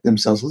protect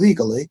themselves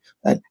legally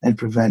and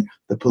prevent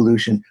the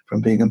pollution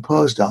from being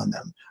imposed on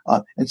them.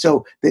 And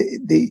so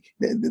the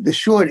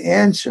short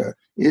answer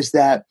is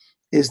that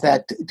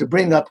to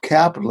bring up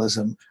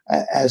capitalism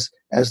as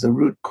the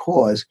root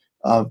cause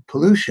of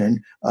pollution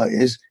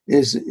is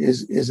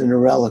an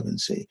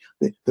irrelevancy.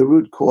 The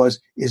root cause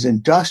is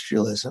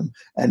industrialism,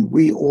 and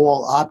we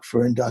all opt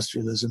for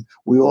industrialism.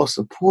 We all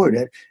support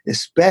it,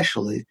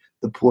 especially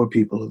the poor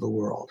people of the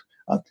world.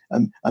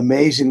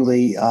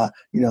 Amazingly, the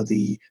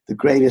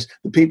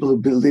people who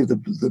believe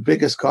the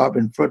biggest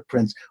carbon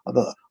footprints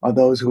are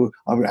those who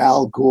are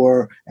Al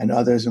Gore and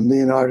others, and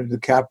Leonardo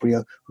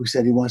DiCaprio, who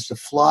said he wants to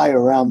fly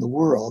around the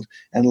world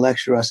and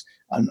lecture us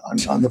on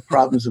the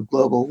problems of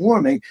global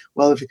warming.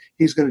 Well, if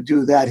he's going to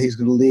do that, he's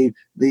going to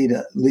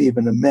leave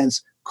an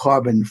immense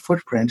carbon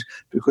footprint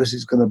because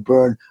he's going to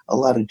burn a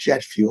lot of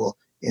jet fuel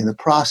in the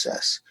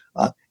process.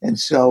 And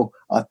so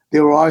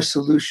there are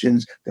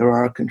solutions, there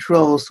are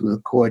controls through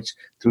the courts,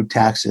 through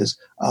taxes,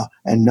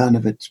 and none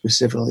of it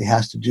specifically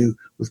has to do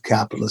with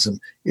capitalism.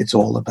 It's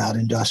all about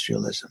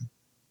industrialism.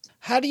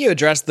 How do you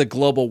address the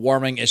global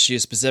warming issue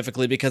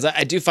specifically? Because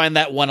I do find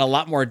that one a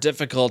lot more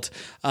difficult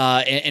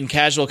in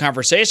casual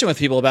conversation with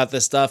people about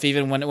this stuff,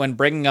 even when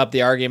bringing up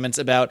the arguments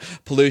about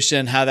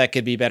pollution, how that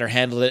could be better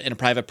handled in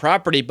private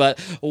property. But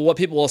what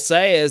people will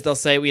say is they'll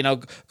say,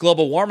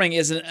 global warming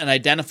isn't an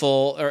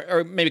identical,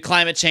 or maybe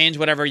climate change,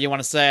 whatever you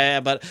want to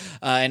say. But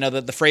I know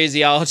that the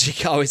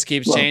phraseology always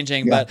keeps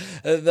changing. Yeah.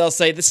 But they'll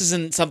say this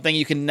isn't something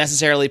you can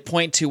necessarily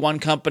point to one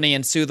company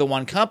and sue the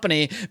one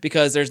company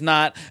because there's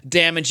not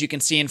damage you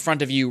can see in front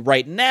of you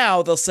right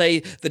now. They'll say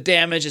the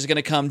damage is going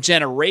to come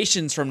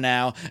generations from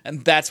now,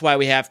 and that's why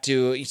we have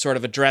to sort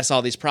of address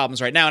all these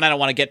problems right now. And I don't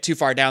want to get too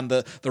far down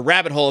the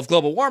rabbit hole of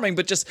global warming,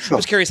 but just I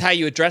was curious how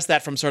you address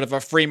that from sort of a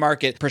free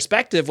market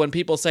perspective when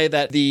people say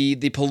that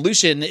the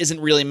pollution isn't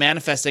really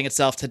manifesting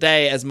itself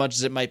today as much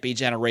as it might be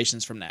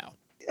generations from now.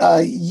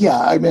 I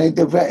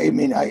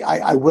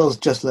will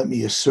just let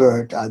me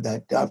assert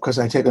that because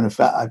I've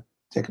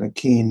taken a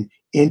keen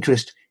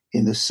interest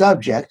in the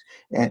subject,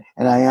 and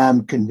I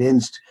am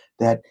convinced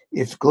that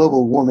if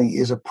global warming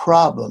is a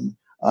problem,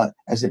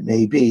 as it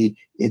may be,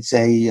 it's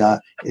a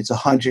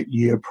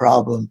 100-year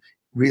problem,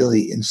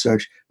 really in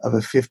search of a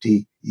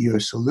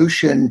 50-year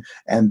solution,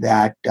 and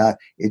that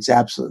it's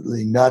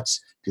absolutely nuts,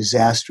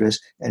 disastrous,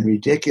 and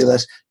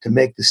ridiculous to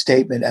make the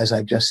statement, as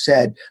I've just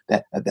said,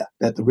 that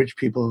the rich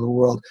people of the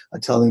world are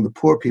telling the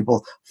poor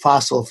people,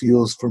 fossil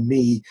fuels for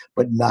me,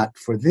 but not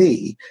for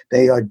thee.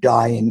 They are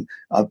dying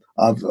of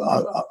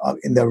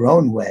in their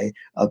own way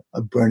of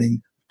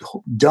burning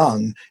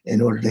dung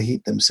in order to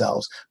heat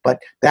themselves.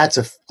 But that's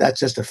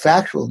just a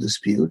factual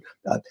dispute.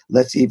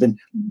 Let's even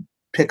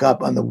pick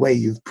up on the way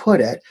you've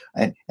put it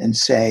and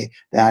say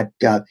that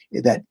that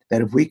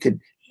if we could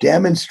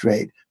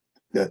demonstrate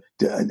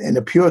in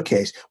a pure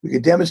case, we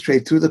could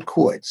demonstrate through the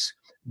courts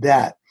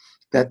that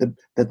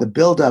the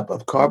buildup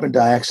of carbon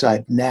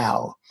dioxide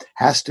now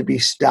has to be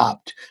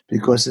stopped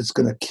because it's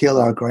going to kill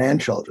our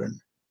grandchildren.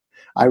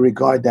 I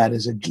regard that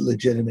as a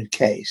legitimate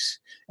case.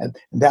 And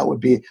that would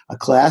be a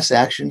class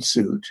action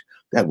suit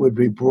that would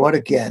be brought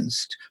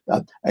against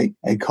a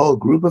whole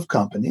group of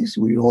companies.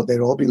 They'd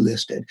all be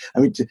listed. I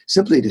mean,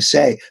 simply to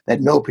say that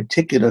no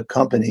particular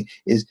company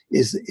is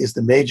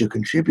the major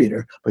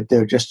contributor, but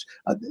there are just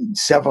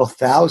several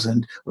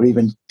thousand or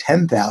even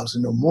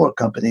 10,000 or more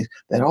companies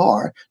that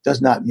are,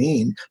 does not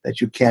mean that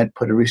you can't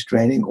put a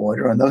restraining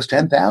order on those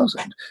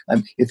 10,000.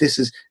 If this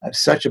is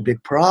such a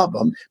big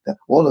problem, that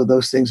all of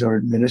those things are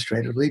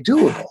administratively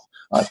doable.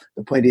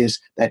 The point is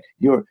that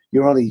you're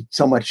only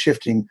so much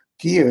shifting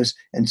gears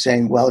and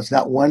saying, well, it's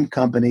not one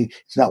company,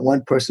 it's not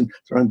one person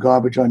throwing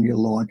garbage on your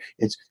lawn.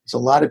 It's a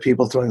lot of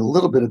people throwing a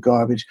little bit of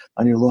garbage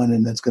on your lawn,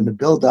 and that's going to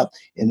build up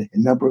in a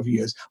number of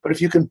years. But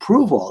if you can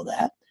prove all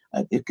that,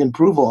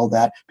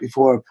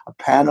 before a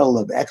panel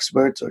of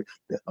experts or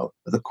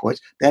the courts,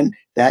 then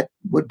that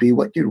would be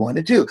what you'd want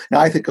to do.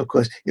 Now, I think, of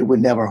course, it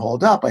would never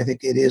hold up. I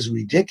think it is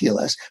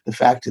ridiculous. The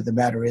fact of the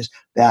matter is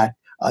that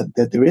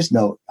there is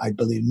I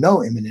believe,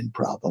 no imminent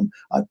problem,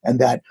 and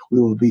that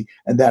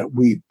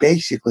we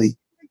basically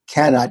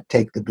cannot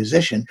take the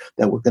position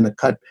that we're going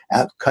to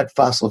cut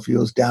fossil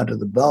fuels down to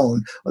the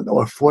bone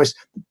or force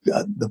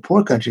the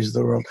poor countries of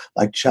the world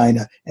like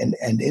China and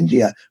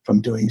India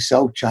from doing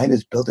so.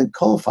 China's building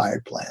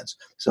coal-fired plants.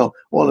 So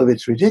all of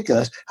it's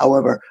ridiculous.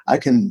 However, I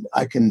can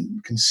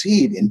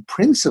concede in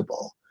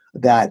principle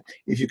that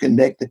if you can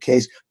make the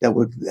case that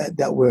we're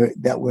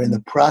in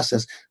the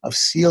process of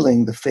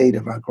sealing the fate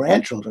of our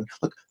grandchildren.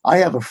 Look, I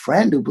have a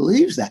friend who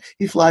believes that.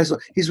 He's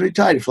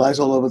retired. He flies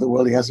all over the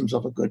world. He has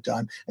himself a good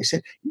time. I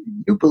said,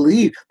 you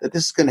believe that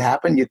this is going to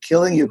happen? You're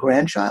killing your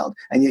grandchild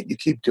and yet you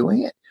keep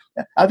doing it?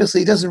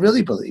 Obviously, he doesn't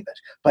really believe it.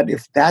 But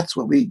if that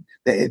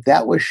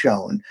was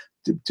shown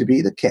to be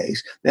the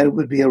case, then it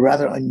would be a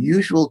rather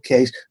unusual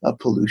case of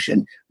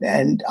pollution,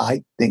 and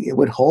I think it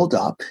would hold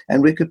up,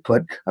 and we could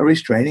put a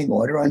restraining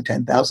order on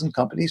 10,000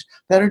 companies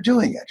that are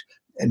doing it.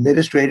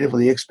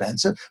 Administratively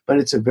expensive, but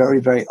it's a very,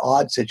 very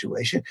odd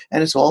situation,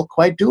 and it's all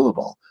quite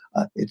doable.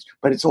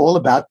 But it's all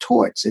about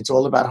torts. It's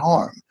all about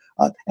harm.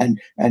 And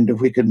if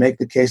we could make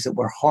the case that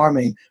we're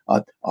harming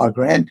our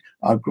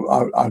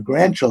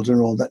grandchildren,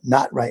 or that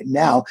not right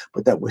now,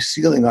 but that we're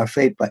sealing our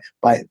fate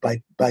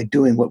by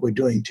doing what we're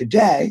doing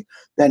today,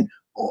 then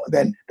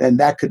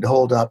that could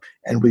hold up,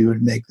 and we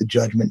would make the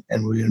judgment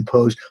and we would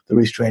impose the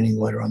restraining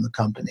order on the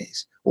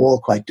companies. All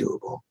quite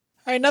doable.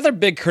 All right, another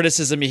big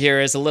criticism you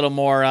hear is a little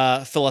more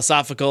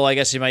philosophical, I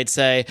guess you might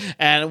say.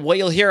 And what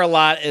you'll hear a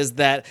lot is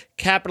that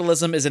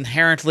capitalism is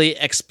inherently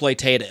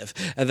exploitative,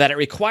 that it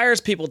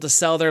requires people to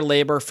sell their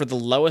labor for the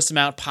lowest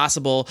amount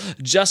possible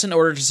just in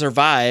order to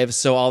survive,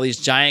 so all these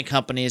giant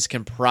companies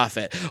can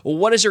profit.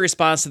 What is your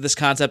response to this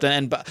concept?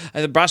 And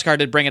Bhaskar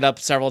did bring it up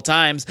several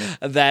times,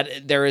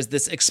 that there is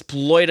this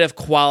exploitive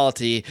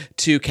quality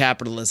to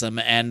capitalism,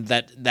 and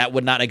that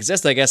would not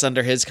exist, I guess,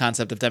 under his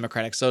concept of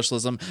democratic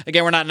socialism.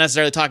 Again, we're not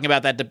necessarily talking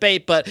about that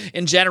debate, but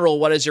in general,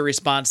 what is your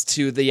response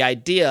to the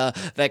idea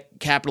that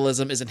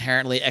capitalism is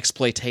inherently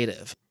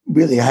exploitative?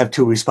 Really, I have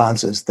two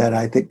responses that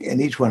I think, and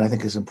each one I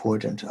think is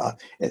important.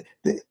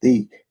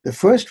 The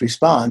first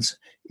response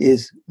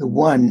is the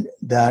one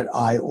that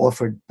I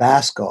offered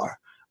Bhaskar,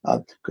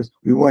 because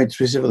we weren't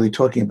specifically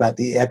talking about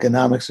the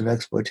economics of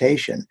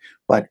exploitation,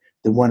 but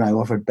the one I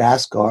offered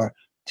Bhaskar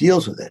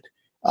deals with it.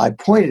 I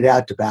pointed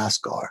out to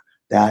Bhaskar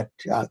that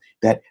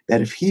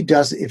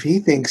if he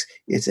thinks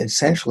it's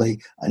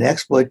essentially an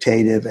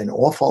exploitative and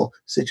awful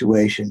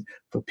situation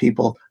for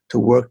people to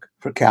work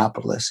for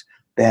capitalists,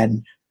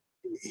 then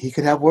he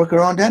could have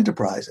worker-owned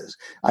enterprises.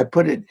 I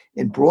put it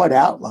in broad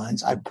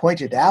outlines. I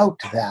pointed out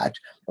that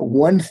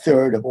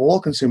 1/3 of all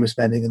consumer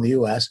spending in the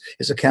U.S.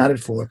 is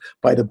accounted for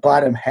by the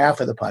bottom half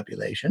of the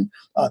population.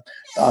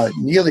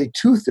 Nearly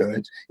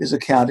 2/3 is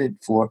accounted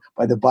for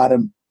by the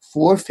bottom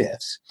 4/5.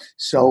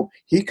 So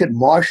he could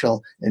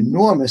marshal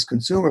enormous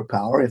consumer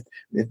power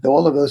if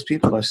all of those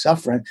people are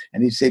suffering,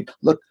 and he'd say,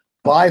 look,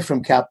 buy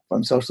from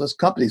socialist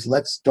companies.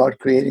 Let's start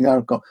creating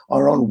our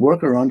own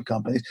worker-owned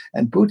companies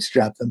and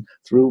bootstrap them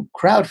through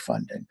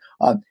crowdfunding.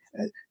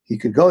 He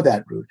could go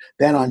that route.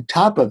 Then on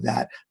top of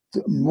that,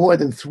 more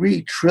than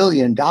 $3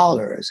 trillion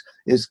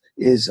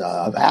is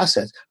of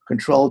assets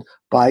controlled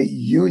by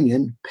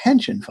union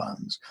pension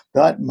funds.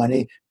 That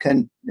money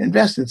can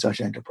invest in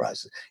such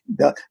enterprises.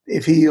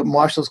 If he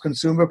marshals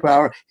consumer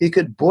power, he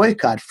could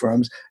boycott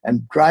firms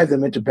and drive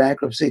them into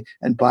bankruptcy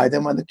and buy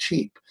them on the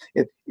cheap.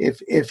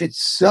 If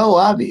it's so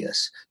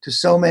obvious to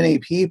so many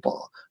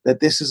people that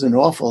this is an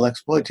awful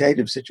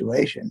exploitative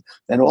situation,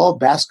 then all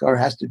Bhaskar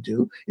has to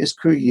do is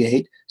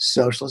create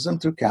socialism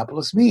through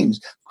capitalist means,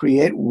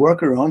 create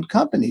worker-owned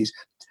companies.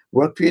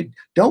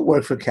 Don't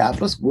work for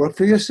capitalists, work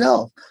for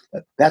yourself.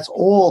 That's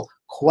all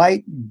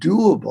quite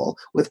doable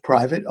with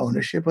private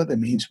ownership of the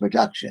means of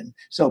production.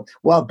 So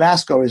while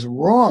Basco is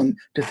wrong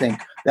to think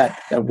that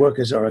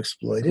workers are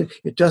exploited,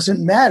 it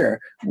doesn't matter.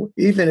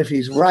 Even if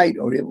he's right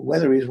or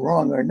whether he's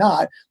wrong or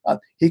not,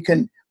 he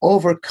can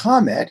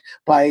overcome it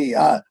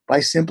by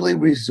simply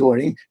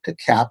resorting to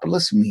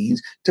capitalist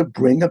means to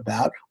bring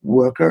about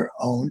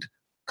worker-owned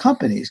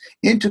companies,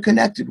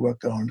 interconnected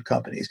worker-owned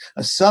companies,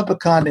 a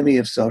sub-economy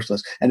of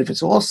socialists. And if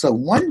it's all so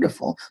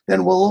wonderful,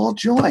 then we'll all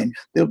join.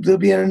 There'll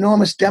be an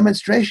enormous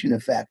demonstration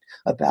effect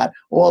about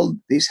all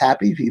these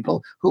happy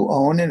people who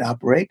own and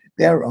operate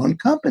their own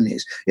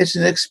companies. It's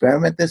an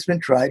experiment that's been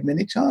tried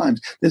many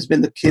times. There's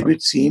been the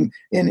kibbutzim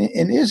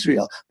in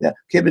Israel. The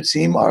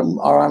kibbutzim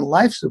are on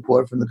life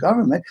support from the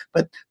government,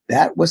 but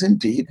that was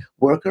indeed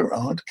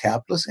worker-owned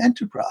capitalist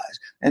enterprise.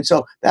 And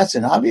so that's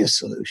an obvious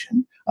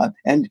solution.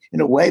 And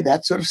in a way,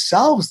 that sort of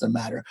solves the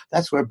matter.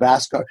 That's where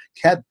Basco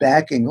kept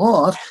backing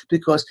off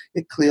because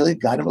it clearly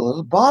got him a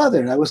little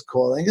bothered. I was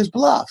calling his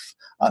bluff.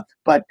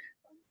 But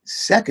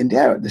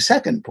the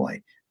second point,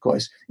 of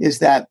course, is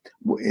that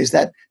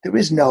there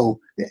is no...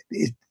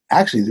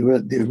 Actually,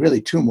 there are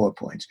really two more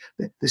points.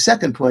 The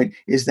second point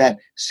is that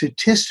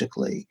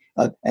statistically,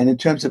 and in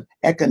terms of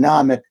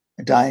economic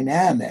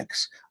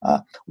dynamics,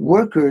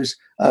 workers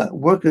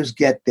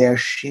get their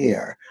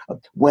share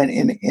when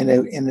in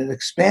an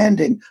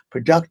expanding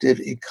productive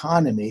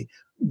economy,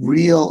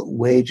 real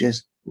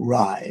wages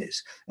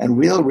rise, and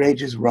real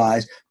wages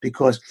rise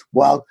because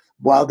while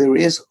there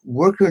is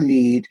worker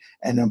need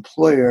and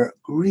employer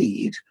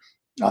greed,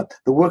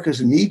 the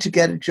workers need to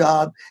get a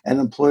job, and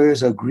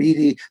employers are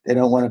greedy. They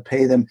don't want to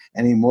pay them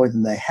any more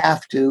than they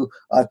have to.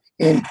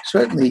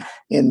 Certainly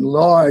in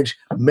large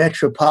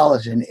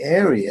metropolitan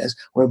areas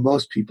where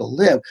most people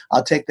live,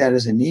 I'll take that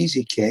as an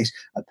easy case.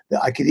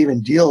 I could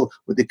even deal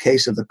with the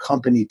case of the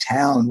company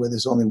town where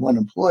there's only one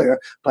employer,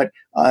 but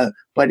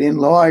in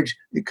large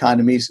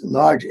economies,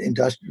 large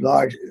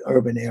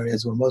urban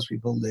areas where most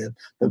people live,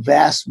 the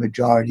vast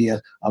majority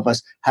of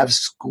us have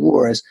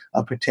scores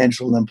of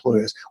potential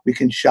employers. We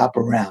can shop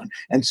around.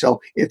 And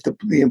so if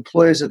the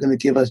employers are going to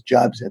give us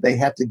jobs, they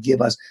have to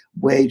give us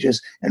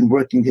wages and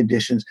working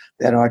conditions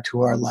that are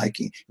to our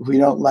liking. If we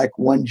don't like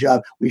one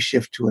job, we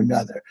shift to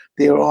another.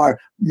 There are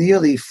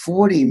nearly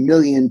 40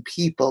 million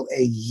people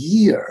a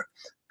year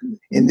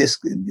in this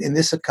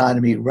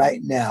economy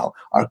right now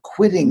are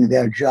quitting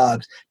their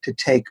jobs to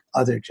take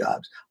other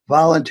jobs,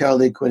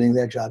 voluntarily quitting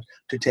their jobs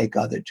to take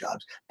other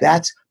jobs.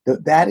 That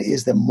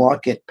is the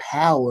market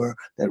power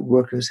that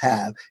workers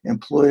have.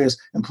 Employers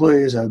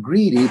are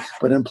greedy,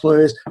 but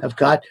employers have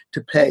got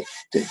to pay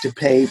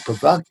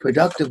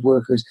productive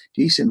workers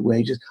decent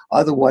wages.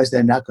 Otherwise,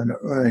 they're not going to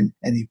earn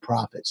any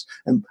profits.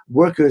 And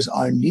workers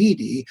are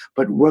needy,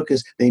 but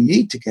they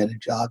need to get a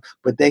job,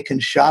 but they can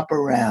shop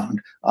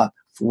around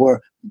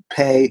for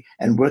pay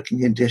and working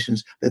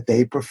conditions that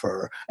they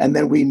prefer. And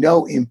then we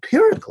know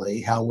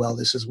empirically how well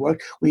this has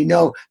worked. We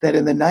know that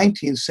in the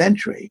 19th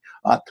century,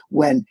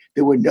 when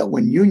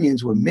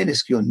unions were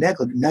minuscule,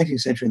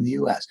 19th century in the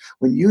U.S.,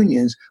 when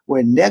unions were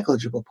a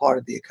negligible part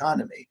of the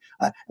economy,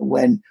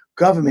 when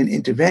government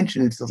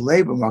intervention into the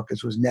labor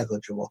markets was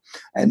negligible.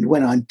 And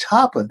when on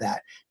top of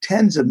that,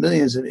 tens of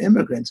millions of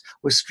immigrants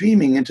were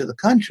streaming into the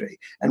country,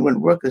 and when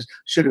workers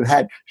should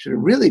have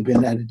really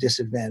been at a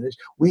disadvantage,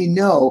 we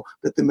know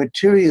that the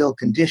material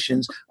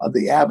conditions of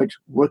the average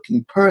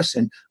working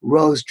person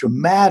rose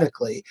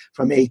dramatically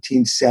from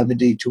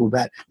 1870 to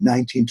about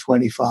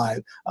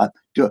 1925.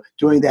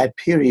 During that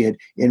period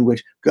in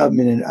which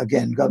government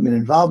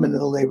involvement in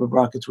the labor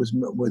markets was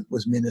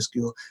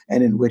minuscule,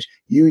 and in which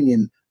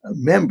union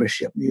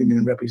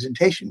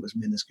representation was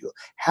minuscule.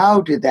 How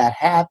did that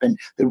happen?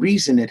 The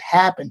reason it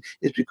happened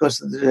is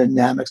because of the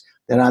dynamics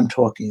that I'm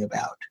talking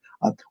about.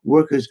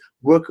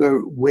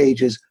 Worker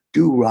wages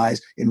do rise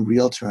in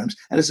real terms.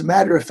 And as a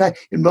matter of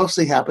fact, it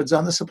mostly happens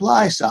on the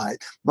supply side.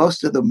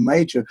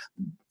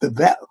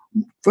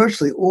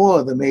 Virtually all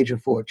of the major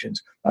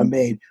fortunes are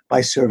made by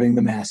serving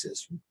the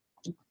masses.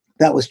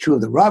 That was true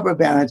of the robber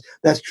barons.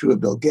 That's true of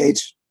Bill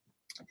Gates.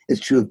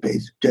 It's true of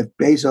Jeff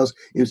Bezos.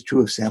 It's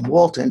true of Sam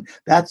Walton.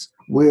 That's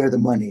where the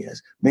money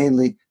is,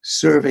 mainly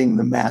serving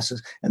the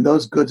masses. And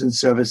those goods and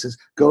services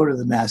go to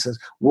the masses.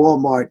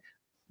 Walmart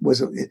has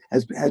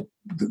the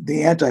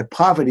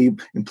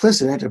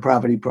implicit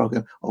anti-poverty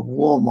program of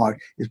Walmart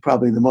is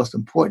probably the most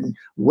important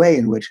way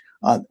in which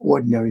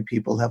ordinary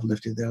people have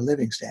lifted their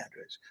living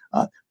standards.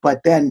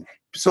 But then,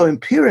 so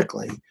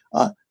empirically,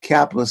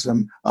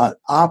 capitalism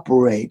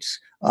operates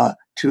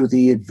to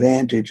the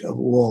advantage of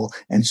all,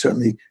 and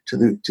certainly to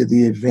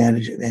the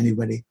advantage of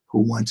anybody who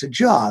wants a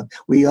job.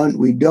 We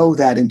know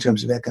that in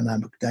terms of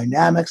economic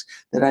dynamics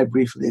that I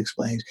briefly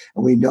explained,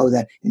 and we know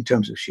that in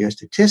terms of sheer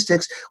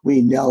statistics. We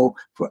know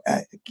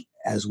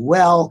as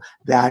well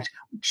that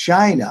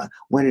China,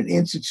 when it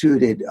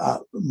instituted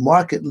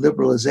market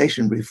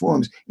liberalization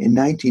reforms in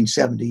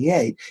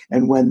 1978,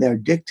 and when their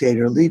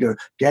dictator leader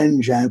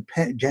Deng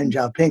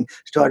Xiaoping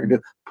started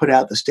to put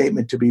out the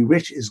statement "to be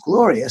rich is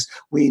glorious,"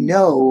 we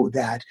know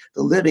that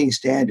the living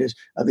standards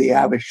of the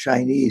average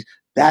Chinese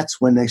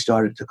that's when they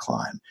started to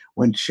climb.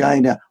 When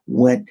China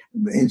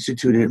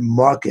instituted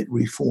market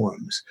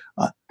reforms,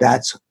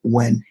 that's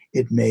when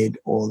it made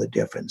all the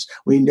difference.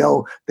 We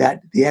know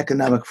that the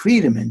Economic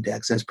Freedom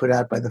Index, as put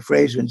out by the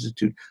Fraser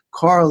Institute,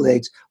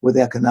 correlates with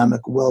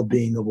economic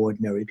well-being of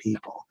ordinary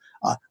people.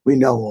 We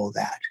know all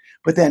that.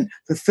 But then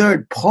the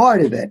third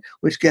part of it,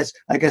 which gets,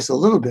 I guess, a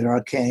little bit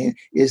arcane,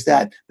 is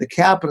that the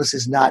capitalist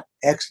is not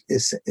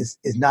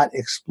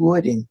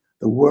exploiting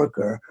the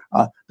worker.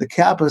 The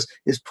capitalist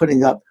is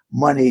putting up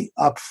money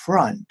up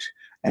front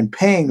and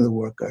paying the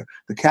worker.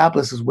 The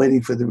capitalist is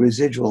waiting for the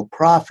residual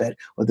profit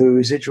or the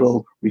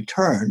residual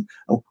return,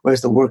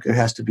 whereas the worker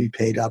has to be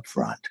paid up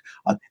front.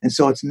 And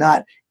so it's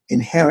not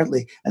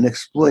inherently an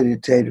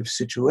exploitative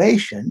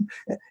situation,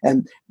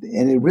 and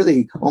it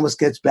really almost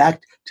gets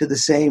back to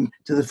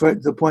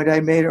the point I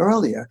made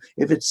earlier.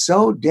 If it's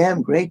so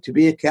damn great to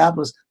be a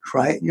capitalist,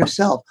 try it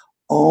yourself.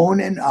 Own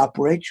and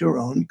operate your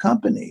own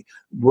company.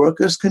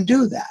 Workers can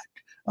do that,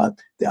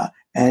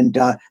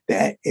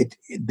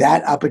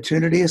 that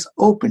opportunity is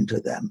open to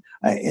them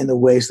in the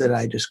ways that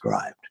I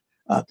described.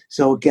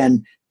 So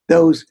again,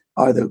 those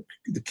are the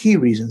key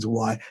reasons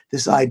why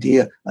this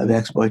idea of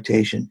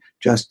exploitation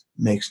just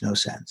makes no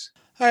sense.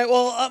 All right,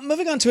 well,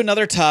 moving on to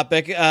another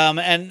topic,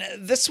 and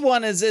this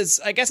one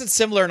is I guess it's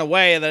similar in a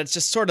way that it's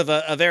just sort of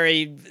a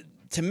very,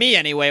 to me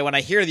anyway, when I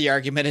hear the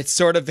argument, it's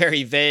sort of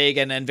very vague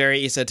and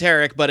very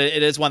esoteric, but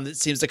it is one that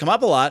seems to come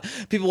up a lot.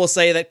 People will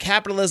say that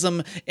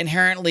capitalism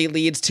inherently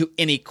leads to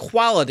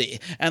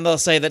inequality, and they'll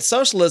say that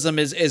socialism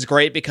is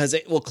great because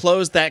it will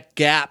close that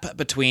gap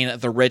between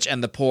the rich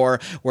and the poor,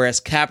 whereas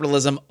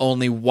capitalism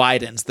only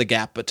widens the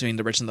gap between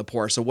the rich and the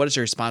poor. So what is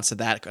your response to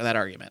that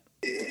argument?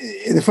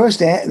 The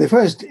first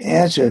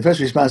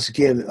response to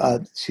give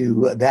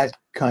to that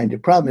kind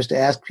of problem is to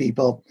ask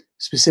people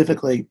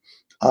specifically,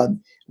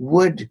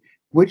 would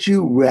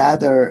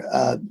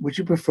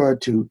you prefer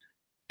to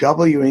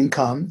double your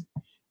income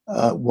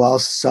while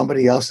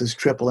somebody else is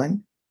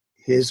tripling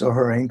his or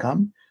her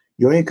income?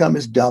 Your income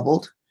is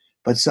doubled,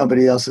 but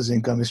somebody else's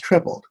income is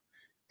tripled.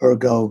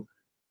 Ergo,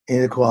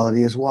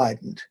 inequality is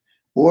widened.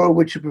 Or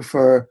would you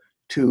prefer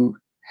to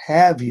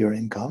have your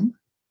income,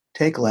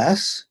 take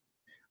less,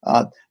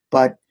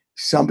 but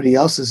somebody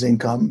else's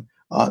income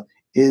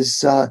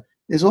is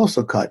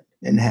also cut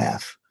in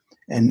half,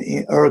 and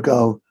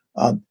ergo,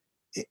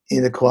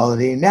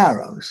 inequality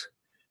narrows.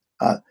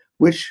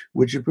 Which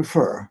would you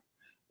prefer?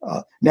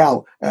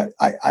 Now,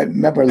 I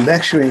remember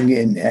lecturing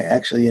in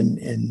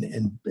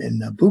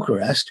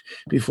Bucharest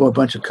before a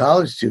bunch of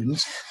college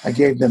students. I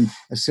gave them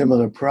a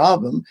similar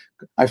problem.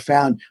 I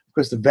found, of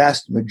course, the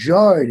vast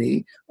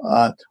majority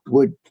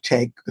would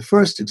take the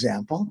first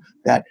example,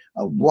 that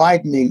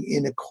widening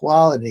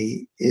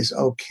inequality is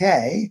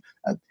okay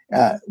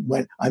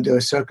when under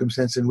a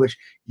circumstance in which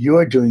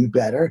you're doing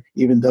better,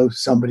 even though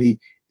somebody's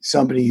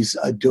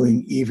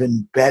doing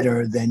even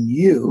better than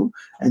you,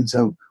 and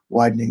so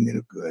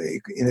widening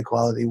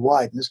inequality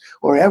widens,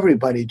 or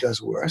everybody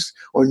does worse,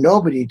 or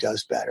nobody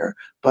does better,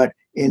 but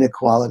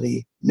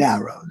inequality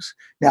narrows.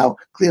 Now,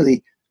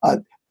 clearly,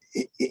 in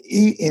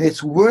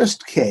its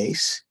worst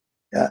case,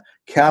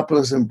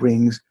 capitalism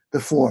brings the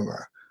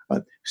former.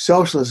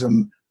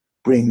 Socialism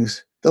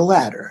brings the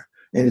latter.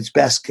 In its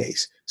best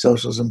case,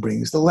 socialism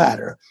brings the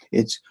latter.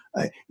 It's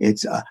there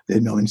are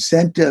no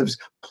incentives.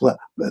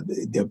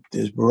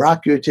 There's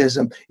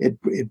bureaucratism.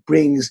 It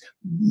brings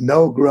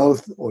no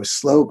growth or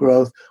slow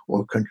growth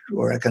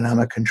or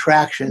economic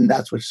contraction.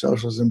 That's what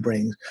socialism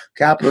brings.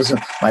 Capitalism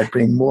might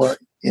bring more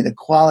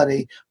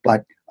inequality,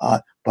 but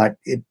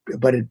it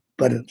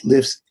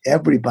lifts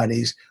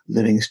everybody's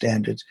living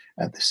standards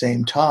at the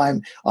same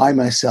time. I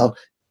myself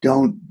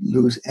don't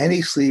lose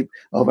any sleep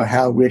over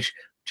how rich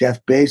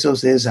Jeff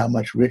Bezos is, how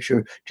much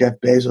richer Jeff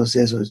Bezos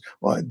is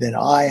than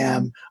I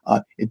am.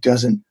 It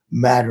doesn't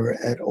matter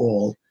at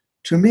all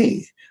to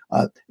me.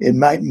 It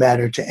might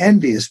matter to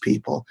envious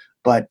people,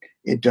 but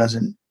it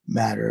doesn't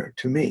matter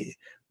to me.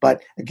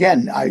 But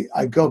again,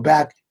 I go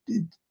back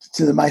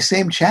to my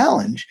same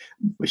challenge,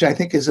 which I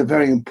think is a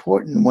very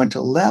important one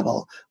to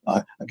level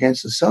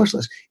against the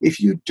socialists. If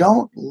you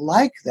don't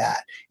like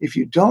that, if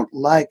you don't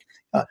like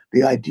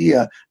the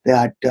idea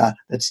that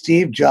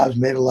Steve Jobs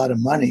made a lot of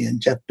money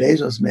and Jeff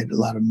Bezos made a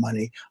lot of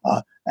money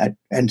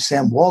and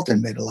Sam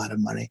Walton made a lot of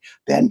money,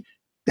 then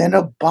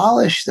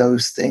abolish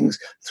those things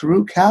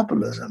through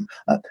capitalism.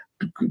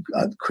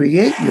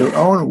 Create your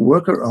own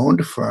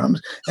worker-owned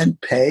firms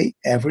and pay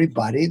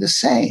everybody the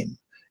same,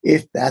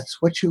 if that's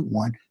what you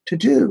want to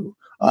do.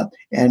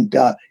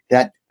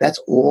 That's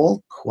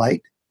all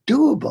quite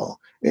doable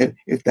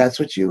if that's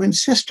what you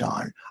insist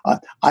on.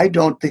 I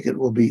don't think it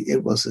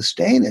will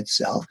sustain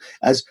itself.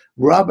 As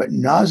Robert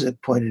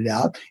Nozick pointed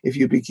out, if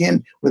you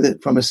begin with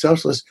it from a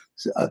socialist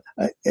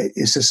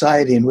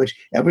society in which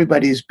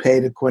everybody is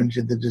paid according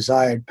to the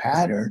desired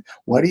pattern,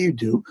 what do you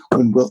do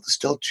when Wilt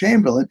Still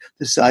Chamberlain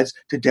decides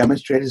to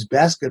demonstrate his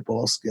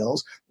basketball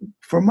skills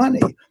for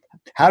money?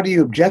 How do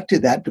you object to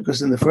that?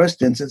 Because in the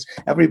first instance,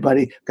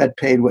 everybody got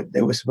paid what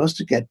they were supposed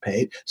to get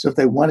paid. So if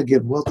they want to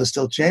give Walter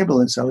Still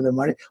Chamberlain some of the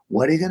money,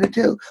 what are you going to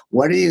do?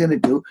 What are you going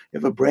to do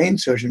if a brain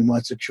surgeon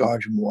wants to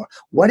charge more?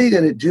 What are you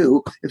going to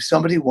do if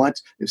somebody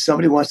wants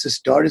to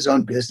start his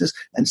own business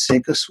and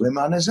sink or swim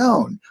on his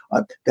own?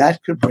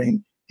 That could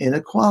bring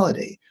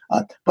inequality.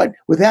 But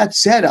with that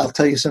said, I'll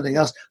tell you something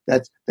else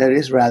that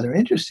is rather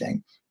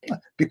interesting.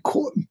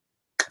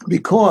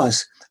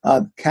 Because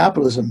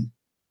capitalism,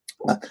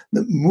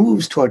 the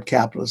moves toward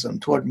capitalism,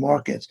 toward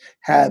markets,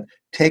 have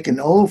taken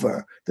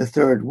over the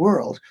third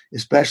world,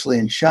 especially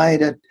in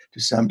China, to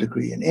some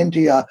degree in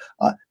India.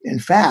 In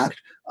fact,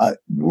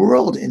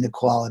 world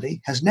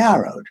inequality has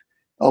narrowed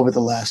over the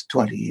last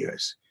 20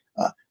 years.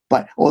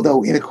 But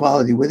although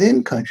inequality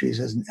within countries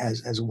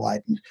has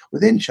widened,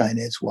 within China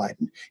it's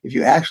widened. If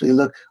you actually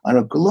look on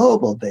a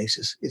global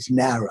basis, it's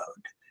narrowed.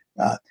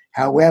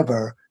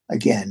 However,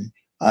 again,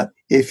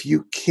 if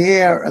you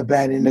care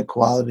about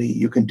inequality,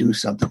 you can do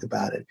something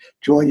about it.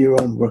 Join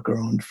your own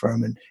worker-owned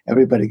firm, and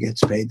everybody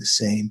gets paid the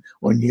same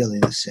or nearly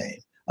the same.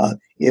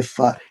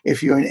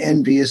 If you're an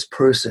envious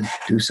person,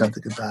 do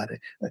something about it.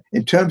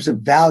 In terms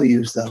of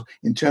values, though,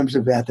 in terms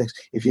of ethics,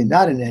 if you're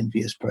not an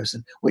envious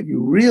person, what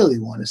you really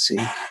want to see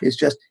is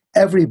just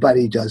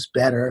everybody does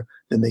better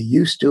than they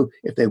used to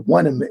if they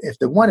want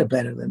to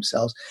better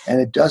themselves,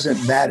 and it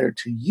doesn't matter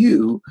to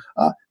you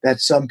that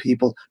some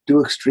people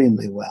do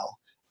extremely well.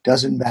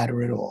 Doesn't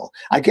matter at all.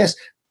 I guess,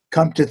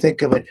 come to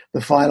think of it,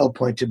 the final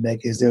point to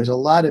make is there's a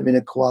lot of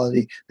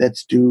inequality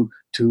that's due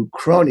to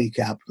crony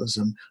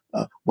capitalism,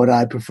 what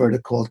I prefer to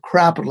call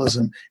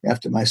crapitalism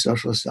after my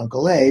socialist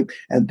Uncle Abe,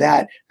 and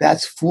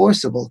that's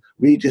forcible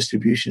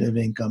redistribution of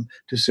income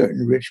to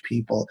certain rich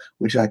people,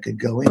 which I could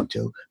go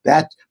into.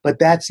 But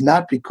that's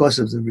not because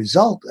of the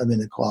result of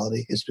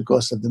inequality, it's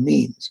because of the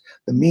means.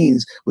 The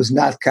means was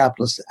not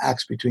capitalist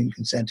acts between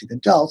consenting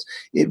adults,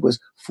 it was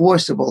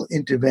forcible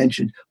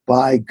intervention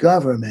by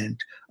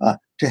government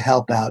to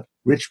help out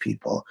rich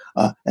people,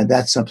 and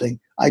that's something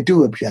I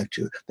do object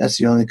to. That's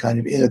the only kind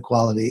of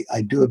inequality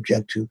I do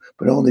object to,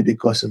 but only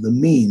because of the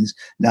means,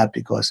 not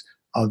because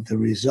of the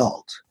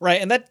result. Right.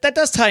 And that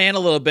does tie in a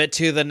little bit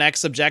to the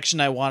next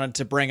objection I wanted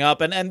to bring up.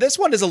 And this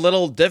one is a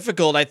little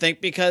difficult, I think,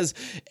 because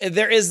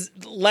there is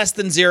less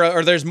than zero,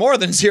 or there's more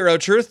than zero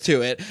truth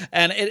to it.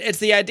 And it's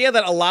the idea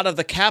that a lot of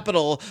the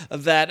capital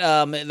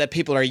that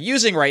people are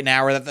using right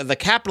now, or that the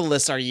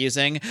capitalists are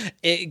using,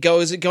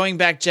 going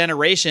back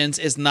generations,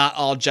 is not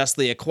all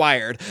justly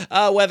acquired.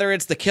 Whether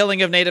it's the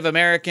killing of Native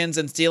Americans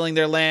and stealing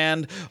their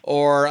land,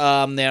 or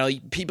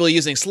people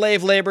using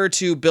slave labor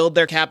to build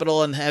their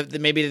capital, and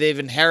maybe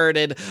they've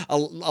inherited a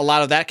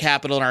lot of that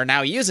capital and are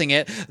now using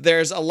it.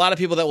 There's a lot of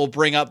people that will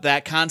bring up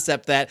that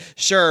concept that,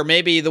 sure,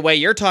 maybe the way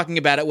you're talking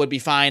about it would be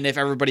fine if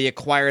everybody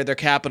acquired their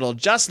capital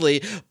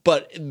justly,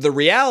 but the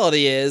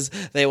reality is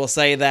they will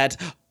say that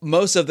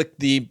most of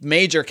the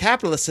major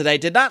capitalists today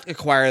did not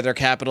acquire their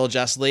capital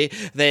justly.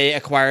 They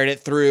acquired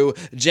it through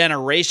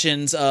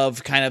generations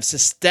of kind of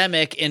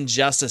systemic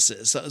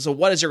injustices. So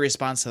what is your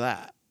response to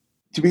that?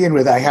 To begin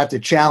with, I have to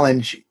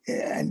challenge,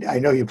 and I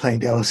know you're playing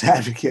devil's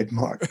advocate,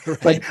 Mark,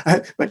 right.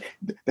 but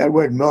that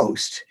word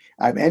 "most."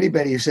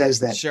 Anybody who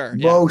says that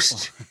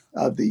most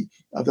of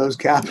those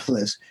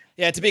capitalists.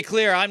 Yeah, to be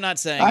clear, I'm not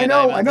saying I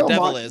know, the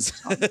devil Mark, is.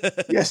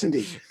 Yes,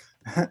 indeed.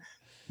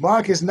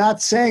 Mark is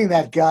not saying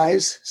that,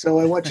 guys, so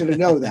I want you to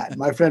know that.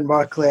 My friend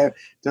Mark Claire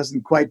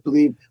doesn't quite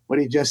believe what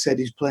he just said.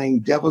 He's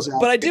playing devil's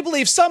advocate. But I do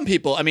believe some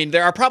people. I mean,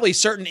 there are probably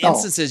certain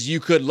instances you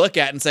could look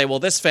at and say, well,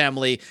 this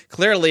family,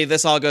 clearly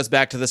this all goes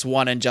back to this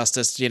one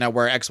injustice,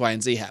 where X, Y,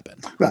 and Z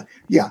happened. Well,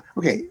 yeah,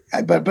 okay.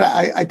 But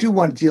I do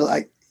want to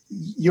deal.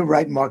 You're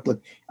right, Mark.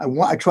 Look,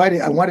 I'm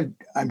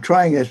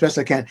trying as best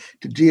I can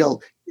to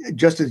deal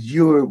just as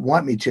you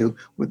want me to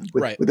with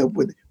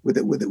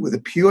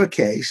a pure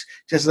case,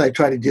 just as I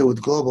try to deal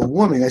with global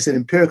warming. I said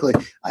empirically,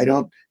 I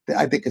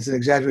think it's an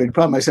exaggerated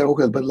problem. I said,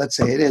 okay, but let's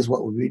say it is.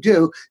 What would we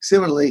do?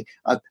 Similarly,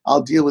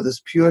 I'll deal with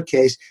this pure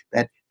case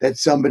that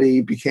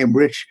somebody became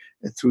rich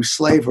through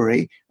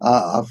slavery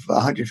of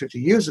 150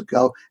 years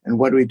ago, and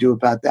what do we do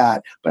about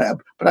that? But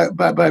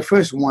I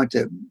first want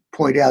to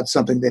point out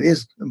something that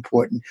is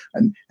important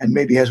and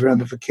maybe has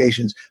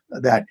ramifications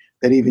that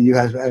even you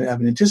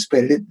haven't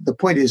anticipated. The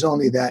point is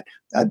only that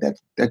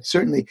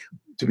certainly,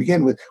 to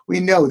begin with, we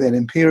know that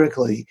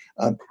empirically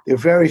there are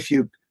very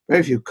few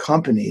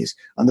companies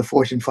on the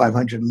Fortune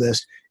 500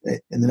 list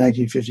in the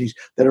 1950s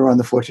that are on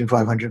the Fortune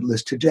 500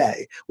 list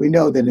today. We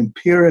know that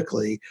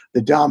empirically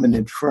the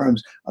dominant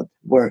firms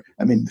were,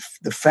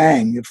 the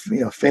FANG,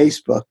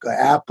 Facebook,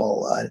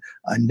 Apple,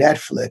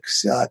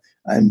 Netflix,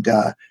 and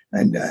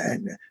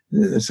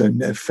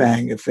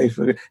FANG,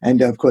 Facebook,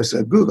 and of course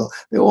Google.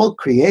 They're all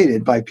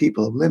created by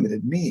people of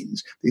limited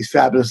means. These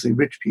fabulously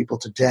rich people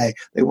today,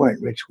 they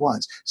weren't rich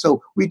once.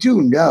 So we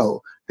do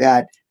know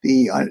that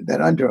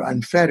that under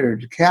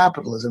unfettered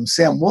capitalism,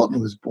 Sam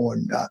Walton was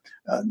born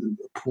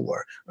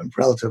poor and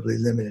relatively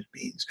limited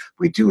means.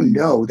 We do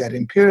know that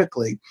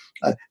empirically,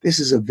 this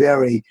is a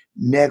very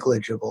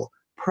negligible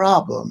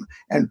problem.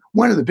 And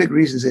one of the big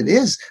reasons it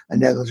is a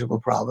negligible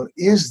problem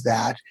is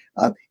that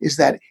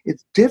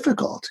it's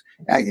difficult.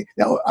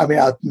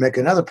 I'll make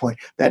another point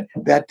that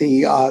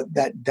the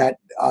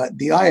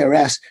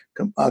IRS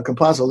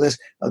compiles a list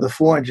of the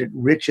 400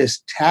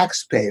 richest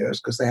taxpayers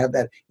because they have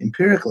that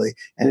empirically,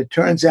 and it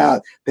turns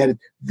out that it's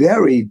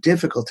very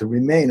difficult to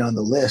remain on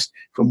the list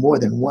for more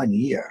than 1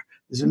 year.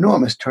 There's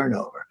enormous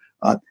turnover.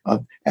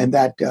 And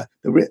that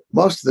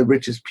most of the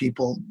richest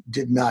people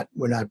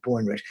were not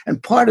born rich.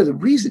 And part of the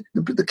reason,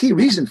 the key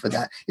reason for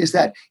that is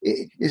that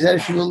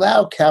if you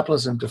allow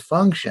capitalism to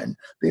function,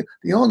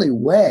 the only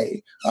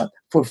way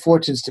for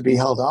fortunes to be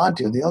held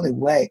onto, the only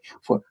way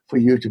for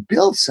you to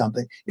build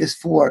something is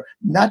for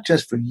not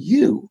just for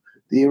you,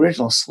 the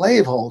original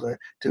slaveholder,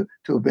 to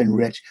have been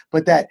rich,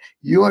 but that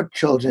your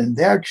children,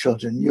 their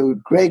children, your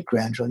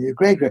great-grandchildren, your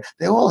great-grand,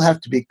 they all have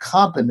to be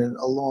competent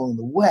along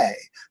the way,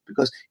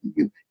 because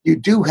you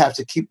do have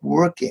to keep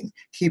working,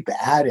 keep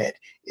at it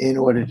in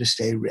order to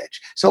stay rich.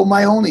 So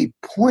my only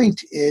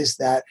point is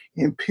that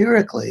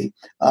empirically,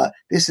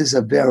 this is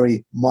a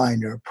very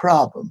minor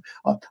problem.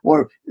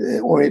 Or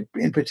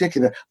in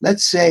particular,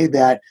 let's say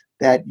that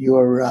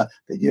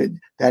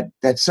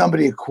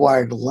somebody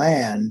acquired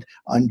land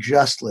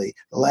unjustly.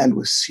 The land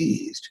was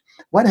seized.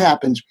 What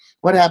happens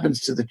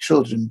to the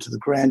children, to the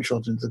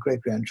grandchildren, to the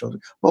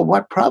great-grandchildren? Well,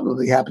 what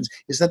probably happens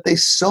is that they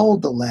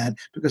sold the land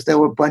because there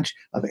were a bunch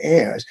of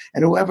heirs,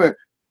 and whoever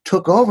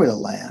took over the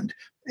land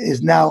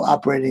is now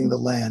operating the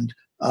land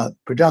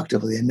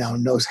productively and now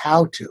knows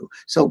how to.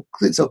 So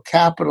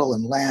capital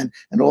and land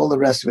and all the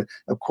rest of it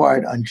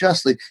acquired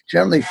unjustly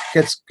generally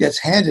gets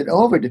handed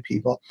over to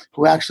people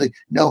who actually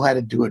know how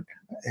to do it,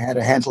 how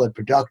to handle it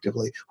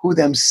productively, who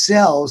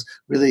themselves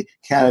really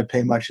cannot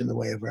pay much in the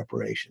way of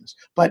reparations.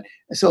 But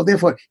so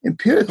therefore,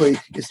 empirically,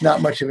 it's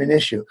not much of an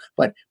issue.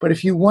 But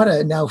if you want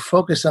to now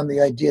focus on the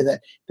idea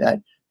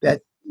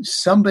that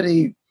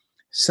somebody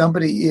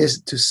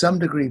is to some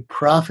degree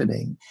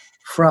profiting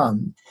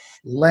from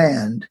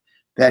land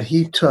that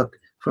he took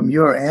from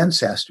your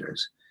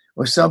ancestors,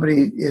 or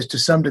somebody is to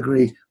some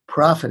degree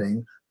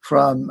profiting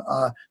from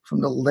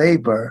the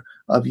labor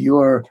of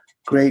your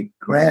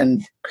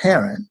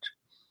great-grandparent,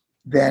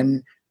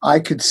 then I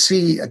could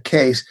see a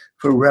case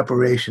for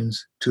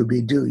reparations to be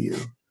due you.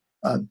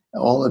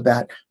 All of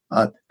that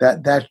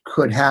that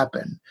could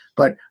happen.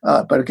 But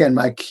again,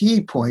 my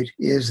key point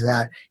is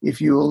that if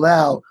you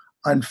allow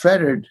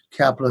unfettered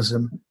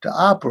capitalism to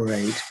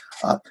operate,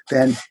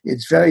 then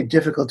it's very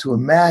difficult to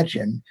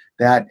imagine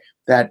that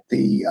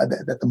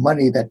the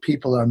money that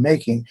people are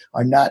making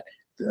are not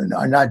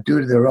due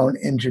to their own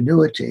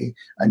ingenuity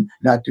and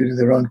not due to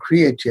their own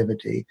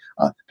creativity,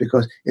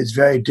 because it's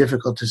very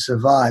difficult to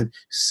survive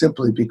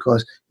simply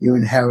because you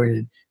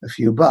inherited a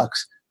few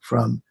bucks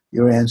from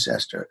your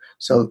ancestor.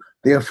 So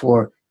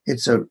therefore,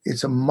 it's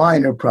a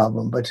minor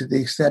problem, but to the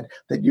extent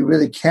that you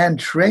really can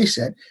trace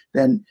it,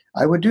 then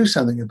I would do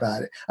something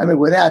about it. I mean,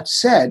 with that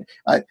said,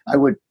 I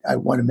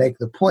want to make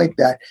the point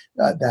that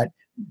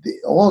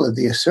all of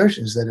the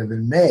assertions that have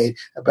been made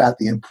about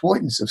the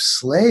importance of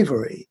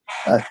slavery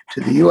to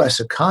the U.S.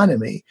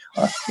 economy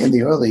in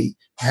the early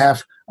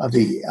half of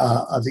the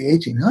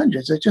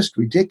 1800s are just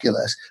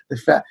ridiculous.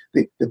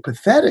 The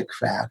pathetic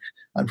fact,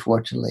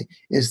 unfortunately,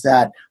 is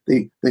that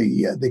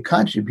the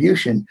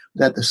contribution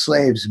that the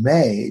slaves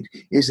made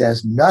is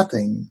as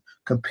nothing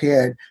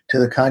compared to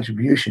the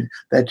contribution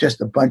that just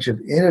a bunch of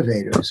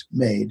innovators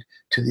made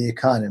to the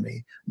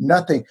economy.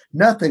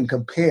 Nothing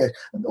compares.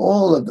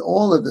 All of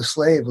the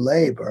slave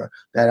labor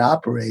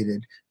that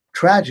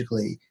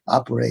tragically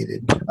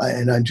operated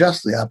and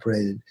unjustly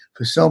operated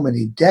for so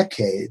many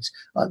decades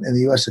in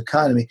the U.S.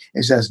 economy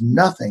is as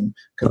nothing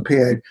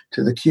compared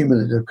to the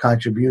cumulative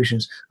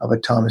contributions of a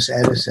Thomas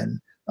Edison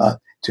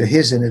to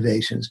his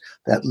innovations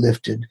that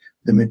lifted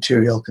the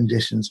material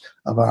conditions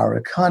of our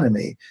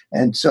economy.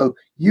 And so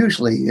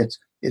usually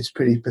it's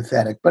pretty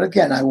pathetic. But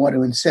again, I want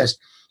to insist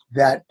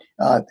that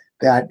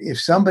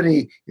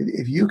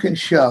if you can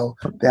show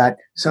that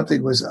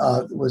something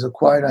was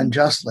acquired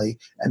unjustly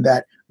and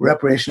that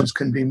reparations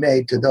can be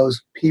made to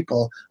those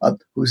people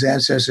whose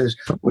ancestors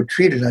were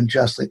treated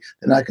unjustly,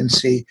 then I can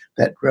see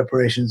that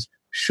reparations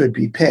should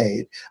be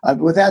paid.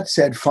 With that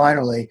said,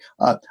 finally,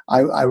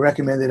 I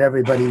recommend that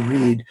everybody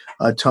read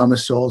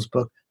Thomas Sowell's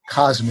book,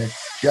 Cosmic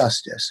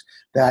Justice.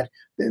 That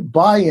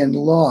by and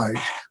large,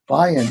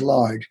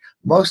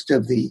 most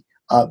of the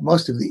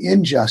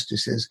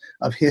injustices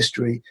of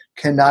history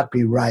cannot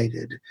be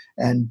righted,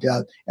 and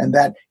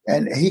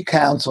he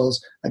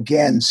counsels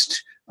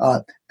against,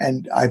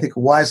 and I think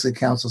wisely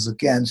counsels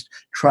against,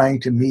 trying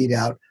to mete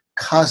out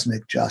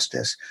cosmic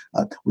justice.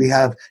 We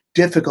have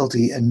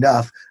difficulty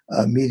enough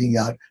meting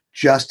out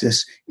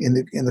justice in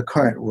the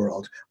current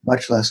world,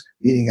 much less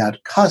meting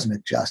out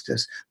cosmic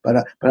justice.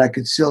 But I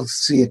could still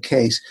see a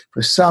case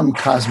for some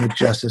cosmic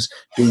justice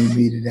being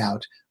meted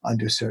out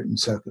under certain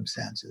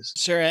circumstances.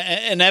 Sure.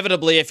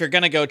 Inevitably, if you're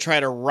going to go try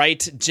to right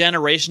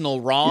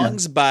generational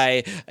wrongs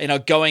by,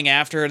 going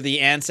after the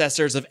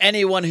ancestors of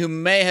anyone who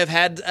may have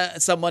had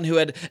someone who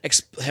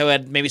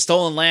had maybe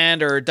stolen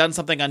land or done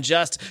something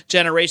unjust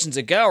generations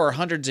ago or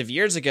hundreds of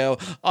years ago,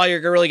 all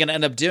you're really going to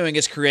end up doing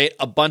is create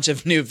a bunch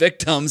of new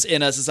victims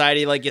in a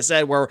society, like you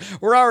said, where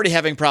we're already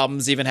having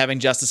problems even having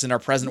justice in our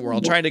present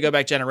world. Trying to go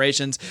back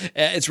generations,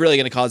 it's really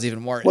going to cause even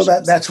more issues.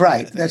 Well, that's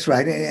right. That's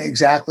right.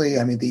 Exactly.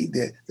 I mean,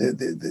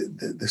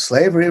 the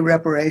slavery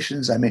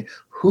reparations. I mean,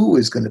 who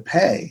is going to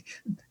pay,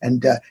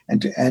 and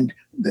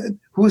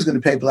who is going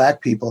to pay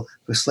black people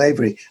for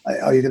slavery?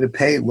 Are you going to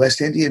pay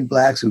West Indian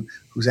blacks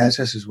whose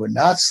ancestors were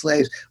not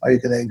slaves? Are you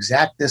going to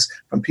exact this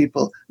from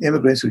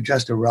immigrants who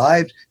just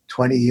arrived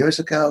 20 years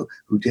ago,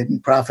 who didn't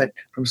profit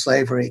from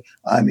slavery?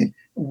 I mean,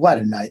 what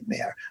a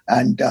nightmare!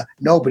 And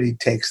nobody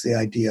takes the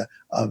idea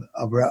of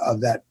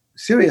that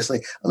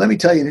seriously. Let me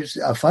tell you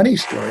a funny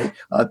story,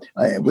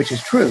 which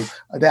is true,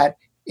 that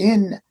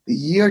in the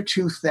year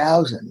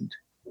 2000,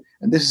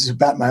 and this is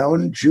about my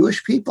own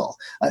Jewish people,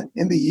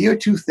 in the year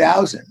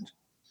 2000,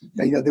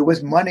 there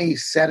was money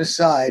set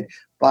aside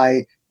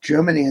by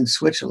Germany and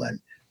Switzerland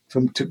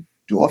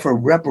to offer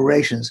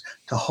reparations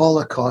to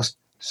Holocaust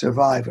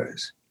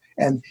survivors.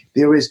 And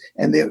there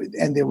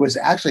was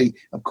actually,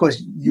 of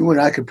course, you and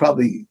I could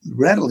probably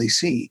readily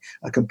see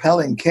a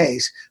compelling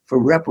case for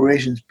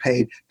reparations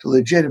paid to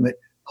legitimate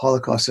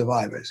Holocaust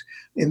survivors.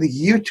 In the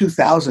year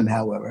 2000,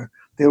 however,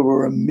 there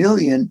were 1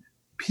 million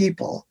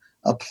people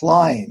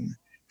applying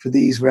for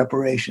these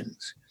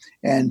reparations.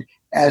 And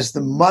as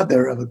the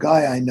mother of a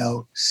guy I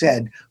know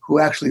said, who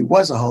actually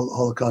was a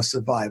Holocaust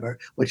survivor,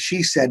 what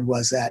she said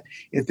was that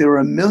if there were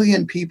 1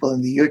 million people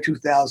in the year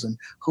 2000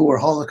 who were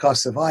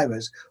Holocaust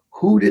survivors,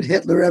 who did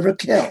Hitler ever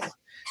kill?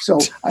 So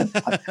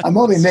I'm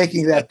only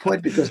making that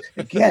point because,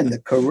 again, the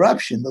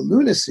corruption, the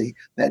lunacy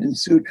that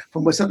ensued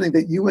from something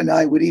that you and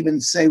I would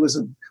even say was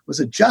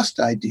a just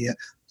idea,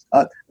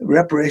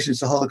 reparations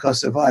to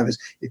Holocaust survivors,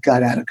 it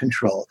got out of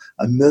control.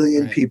 1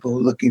 million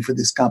people looking for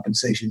this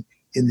compensation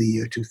in the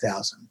year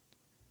 2000.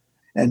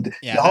 And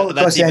the Holocaust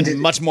that's even ended,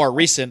 much more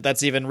recent.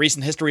 That's even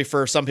recent history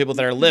for some people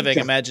that are living.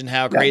 Imagine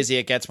how crazy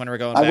it gets when we're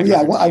going back.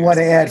 I want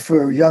to add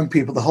for young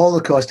people, the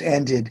Holocaust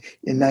ended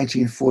in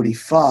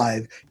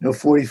 1945,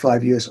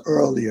 45 years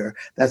earlier.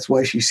 That's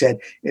why she said,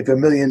 if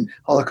 1 million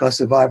Holocaust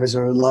survivors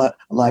are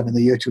alive in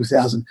the year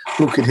 2000,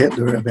 who could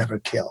Hitler have ever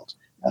killed?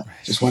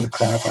 Just want to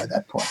clarify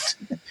that point.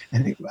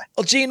 Anyway.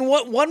 Well, Gene,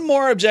 one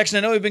more objection.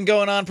 I know we've been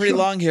going on pretty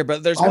long here,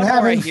 but there's one more I'm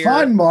having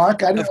fun,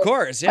 Mark. Of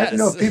course, yes. I don't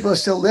know if people are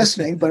still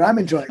listening, but I'm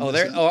enjoying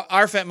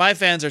it. My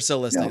fans are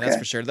still listening. Okay. That's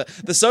for sure.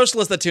 The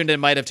socialists that tuned in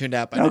might have tuned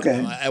out by now.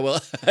 Okay. I will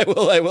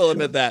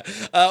admit that.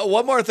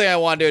 One more thing I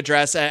wanted to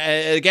address.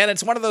 Again,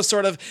 it's one of those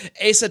sort of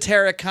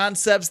esoteric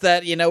concepts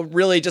that,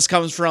 really just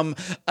comes from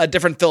a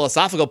different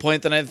philosophical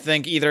point than I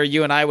think either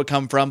you and I would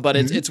come from, but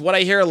it's what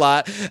I hear a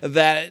lot,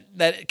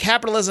 that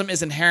capitalism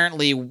is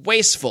inherently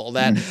wasteful,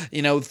 that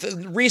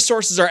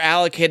resources are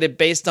allocated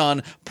based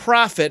on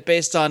profit,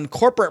 based on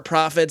corporate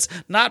profits,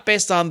 not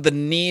based on the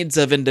needs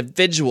of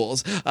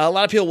individuals. A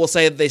lot of people will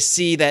say that they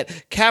see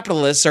that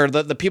capitalists, or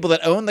the people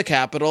that own the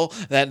capital,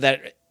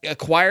 that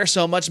acquire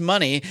so much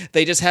money,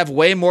 they just have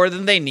way more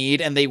than they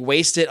need and they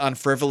waste it on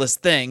frivolous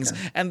things.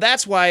 Yeah. And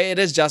that's why it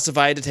is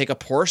justified to take a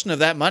portion of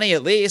that money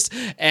at least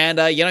and,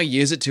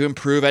 use it to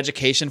improve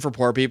education for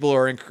poor people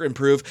or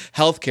improve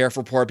healthcare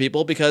for poor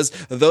people, because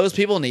those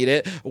people need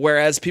it.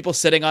 Whereas people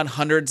sitting on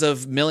hundreds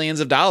of millions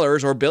of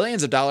dollars or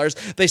billions of dollars,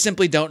 they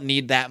simply don't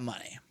need that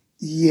money.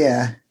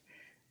 Yeah.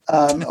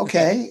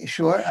 Okay,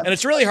 sure. And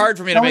it's really hard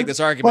for me to make this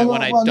argument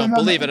when I don't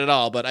believe it at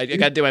all, but I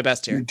got to do my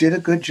best here. You did a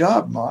good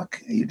job, Mark.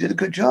 You did a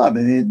good job.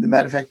 I mean, as a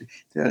matter of fact,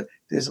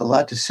 there's a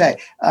lot to say.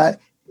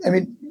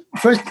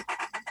 First,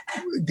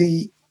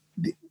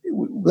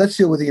 let's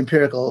deal with the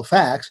empirical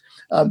facts.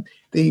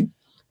 The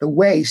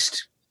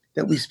waste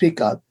that we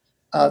speak of,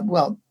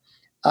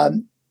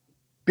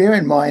 bear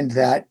in mind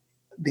that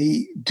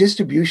the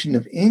distribution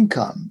of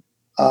income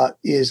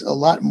is a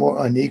lot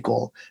more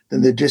unequal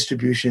than the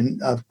distribution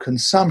of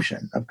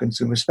consumption, of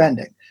consumer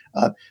spending.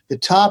 The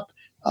top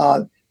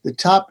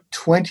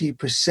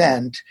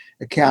 20%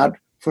 account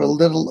for a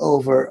little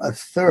over a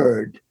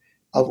third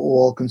of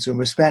all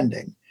consumer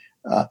spending.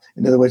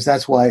 In other words,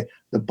 that's why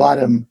the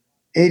bottom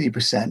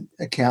 80%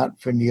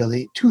 account for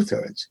nearly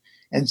 2/3.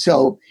 And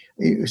so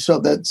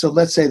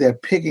let's say they're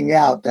picking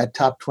out that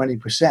top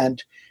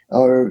 20%,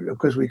 or of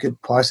course we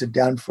could parse it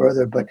down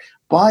further, but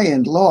by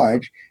and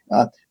large,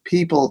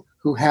 people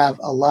who have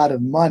a lot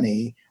of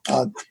money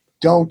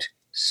don't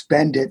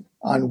spend it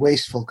on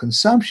wasteful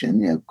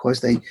consumption. Of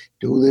course, they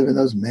do live in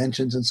those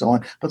mansions and so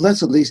on. But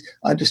let's at least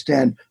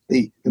understand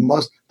the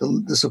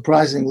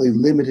surprisingly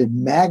limited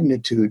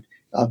magnitude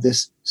of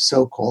this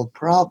so-called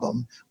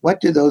problem.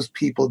 What do those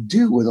people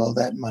do with all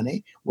that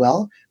money?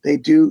 Well, they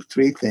do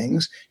three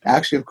things.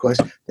 Actually, of course,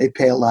 they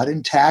pay a lot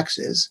in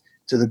taxes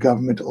to the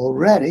government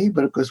already,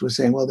 but of course we're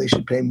saying, well, they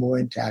should pay more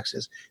in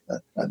taxes,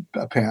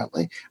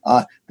 apparently.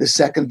 The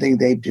second thing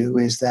they do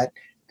is that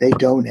they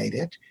donate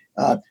it.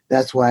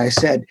 That's why I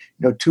said,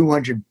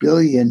 $200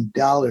 billion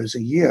a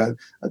year,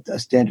 a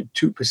standard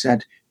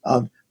 2%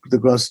 of the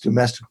gross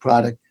domestic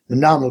product, the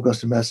nominal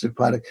gross domestic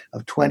product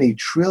of 20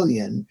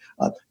 trillion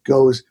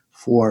goes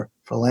for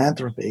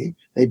philanthropy.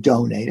 They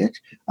donate it.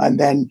 And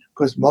then, of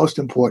course, most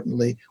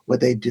importantly,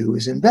 what they do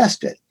is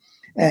invest it.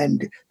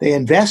 And they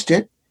invest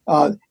it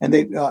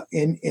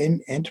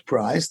in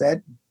enterprise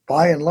that,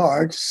 by and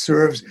large,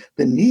 serves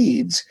the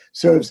needs,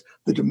 serves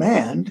the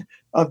demand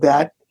of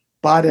that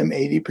bottom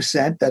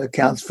 80% that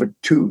accounts for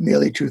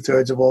nearly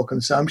 2/3 of all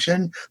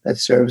consumption, that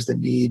serves the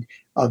need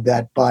of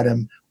that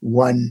bottom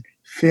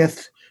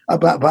 1/5,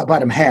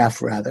 bottom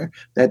half rather,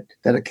 that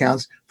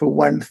accounts for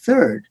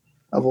 1/3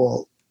 of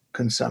all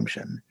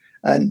consumption.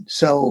 And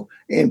so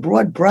in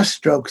broad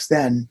brushstrokes,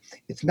 then,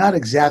 it's not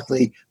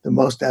exactly the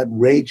most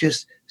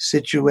outrageous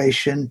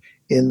situation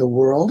in the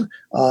world.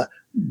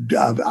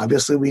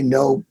 Obviously, we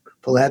know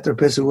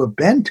philanthropists who are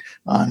bent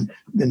on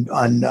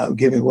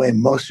giving away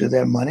most of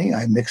their money.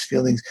 I have mixed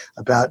feelings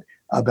about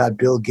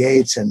Bill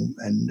Gates and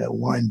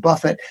Warren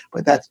Buffett,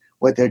 but that's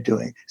what they're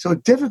doing. So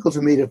it's difficult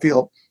for me to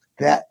feel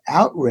that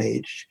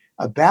outraged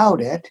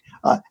about it.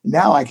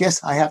 Now, I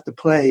guess I have to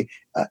play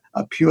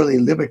a purely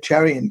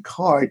libertarian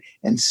card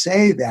and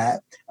say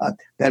that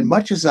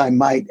much as I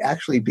might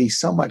actually be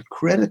somewhat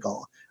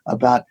critical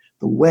about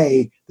the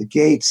way the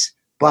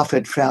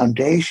Gates-Buffett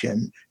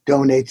Foundation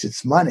donates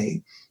its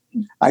money,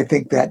 I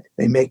think that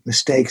they make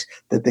mistakes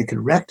that they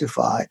could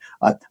rectify.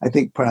 I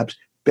think perhaps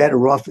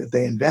better off if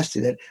they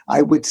invested it.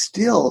 I would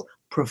still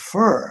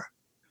prefer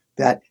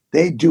that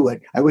they do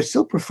it. I would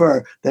still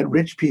prefer that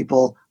rich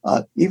people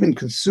even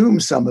consume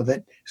some of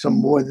it, some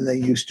more than they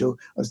used to,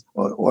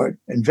 or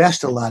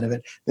invest a lot of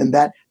it, than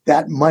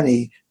that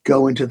money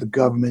go into the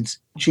government's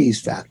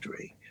cheese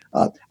factory.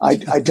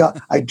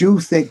 I do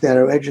think that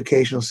our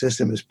educational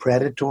system is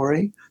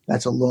predatory.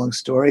 That's a long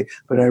story,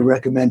 but I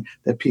recommend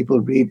that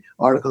people read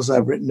articles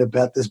I've written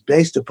about this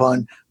based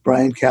upon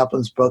Brian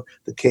Kaplan's book,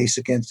 The Case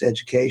Against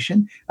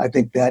Education. I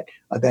think that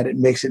it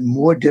makes it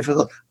more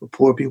difficult for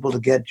poor people to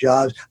get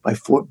jobs,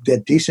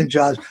 get decent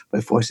jobs, by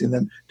forcing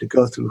them to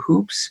go through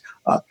hoops.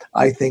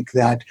 I think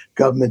that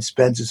government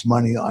spends its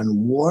money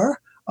on war.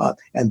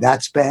 And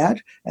that's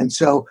bad. And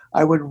so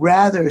I would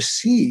rather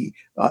see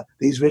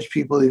these rich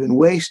people even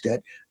waste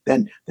it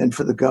than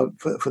for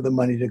the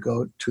money to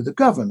go to the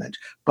government.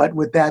 But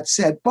with that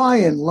said, by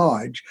and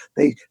large,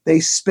 they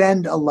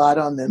spend a lot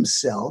on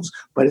themselves,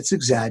 but it's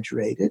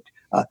exaggerated.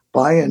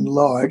 By and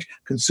large,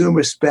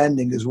 consumer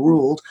spending is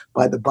ruled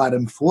by the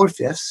bottom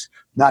 4/5,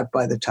 not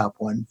by the top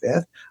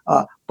 1/5.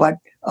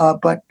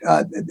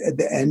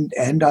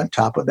 And on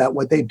top of that,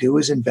 what they do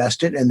is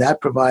invest it, and that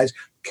provides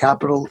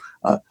capital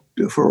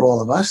for all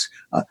of us,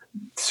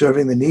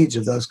 serving the needs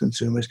of those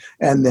consumers,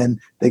 and then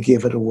they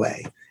give it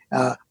away.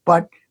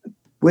 But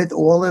with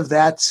all of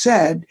that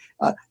said,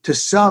 to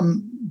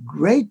some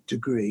great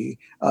degree,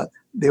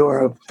 there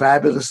are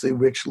fabulously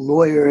rich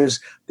lawyers,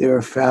 there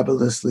are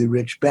fabulously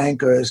rich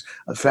bankers,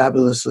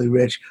 fabulously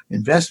rich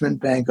investment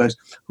bankers,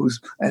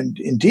 and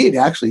indeed,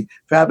 actually,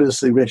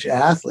 fabulously rich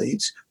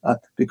athletes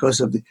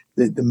because of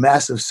the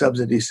massive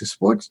subsidies to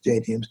sports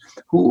stadiums,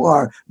 who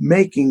are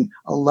making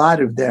a lot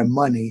of their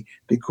money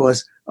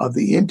because of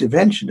the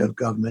intervention of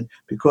government,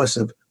 because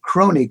of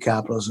crony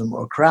capitalism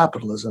or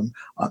crapitalism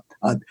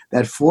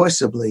that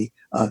forcibly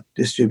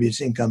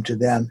distributes income to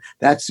them.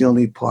 That's the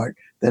only part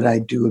that I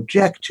do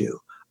object to.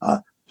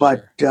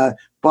 But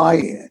by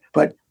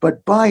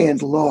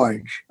and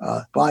large,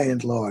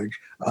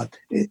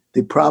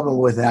 the problem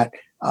with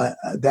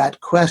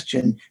that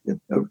question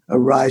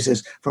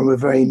arises from a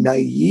very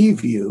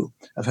naive view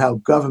of how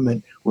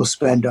government will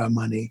spend our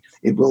money.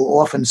 It will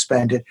often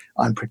spend it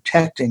on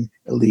protecting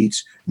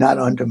elites, not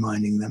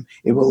undermining them.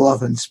 It will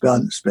often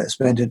spend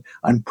it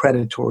on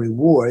predatory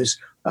wars.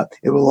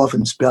 It will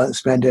often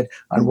spend it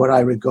on what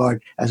I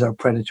regard as our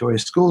predatory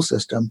school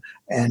system.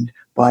 And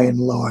by and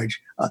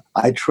large,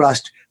 I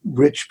trust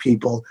rich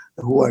people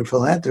who are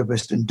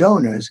philanthropists and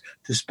donors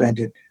to spend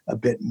it a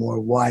bit more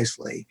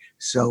wisely.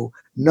 So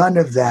none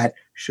of that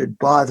should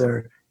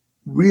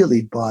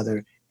really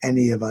bother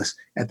any of us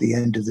at the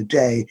end of the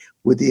day,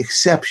 with the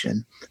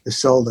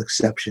sole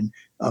exception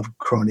of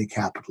crony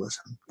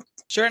capitalism.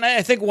 Sure, and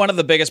I think one of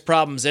the biggest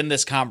problems in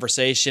this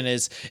conversation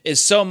is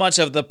so much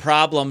of the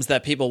problems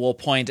that people will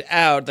point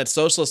out, that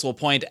socialists will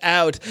point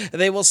out,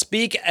 they will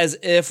speak as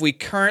if we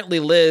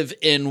currently live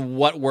in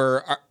what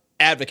we're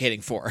advocating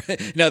for.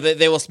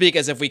 They will speak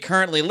as if we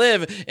currently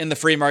live in the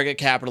free market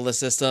capitalist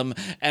system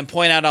and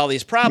point out all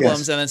these problems,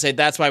 yes, and then say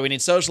that's why we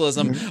need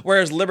socialism. Mm-hmm.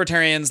 Whereas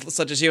libertarians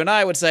such as you and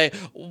I would say,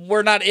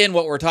 we're not in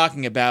what we're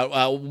talking about.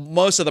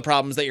 Most of the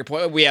problems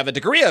that we have a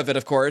degree of it,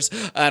 of course,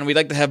 and we'd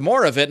like to have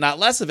more of it, not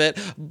less of it.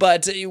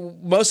 But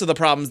most of the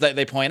problems that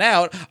they point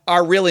out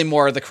are really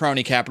more the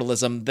crony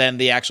capitalism than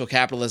the actual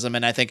capitalism.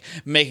 And I think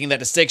making that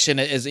distinction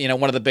is,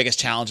 one of the biggest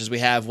challenges we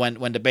have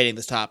when debating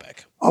this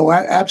topic. Oh,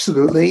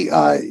 absolutely.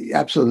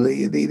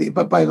 Absolutely.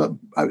 I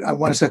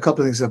want to say a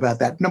couple of things about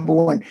that. Number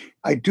one,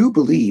 I do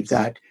believe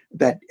that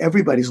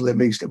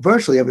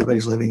virtually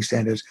everybody's living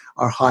standards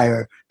are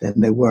higher than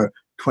they were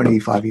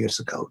 25 years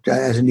ago,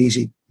 as an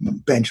easy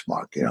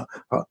benchmark,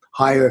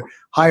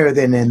 higher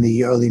than in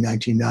the early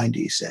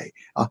 1990s, say,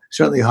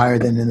 certainly higher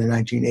than in the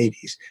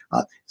 1980s.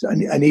 So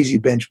an easy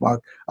benchmark.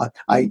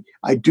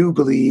 I do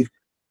believe,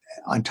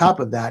 on top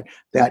of that,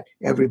 that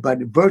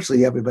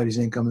virtually everybody's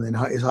income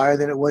is higher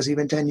than it was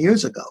even 10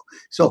 years ago.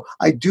 So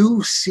I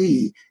do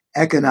see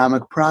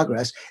economic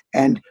progress.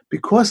 And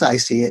because I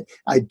see it,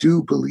 I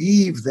do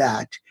believe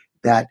that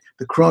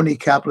the crony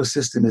capitalist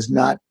system is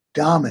not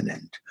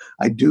dominant.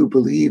 I do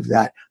believe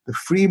that the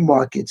free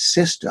market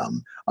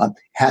system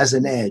has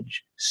an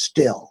edge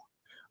still.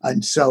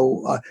 And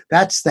so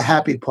that's the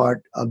happy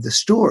part of the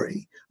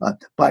story.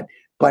 But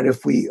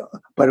if we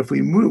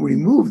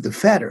remove the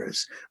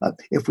fetters,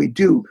 if we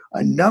do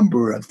a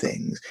number of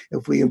things,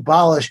 if we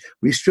abolish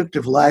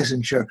restrictive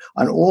licensure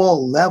on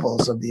all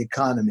levels of the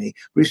economy,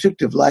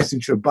 restrictive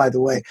licensure, by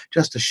the way,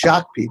 just to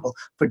shock people,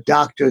 for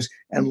doctors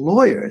and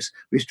lawyers,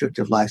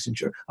 restrictive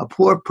licensure. A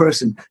poor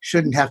person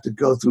shouldn't have to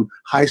go through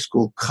high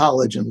school,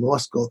 college, and law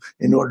school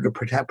in order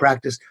to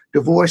practice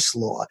divorce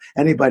law.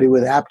 Anybody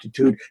with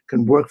aptitude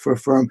can work for a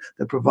firm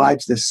that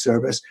provides this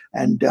service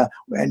and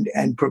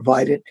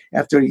provide it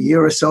after a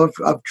year or so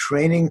of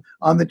training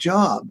on the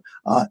job.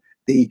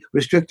 The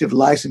restrictive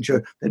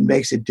licensure that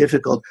makes it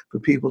difficult for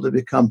people to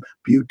become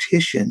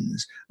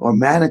beauticians or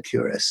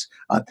manicurists.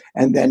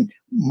 And then,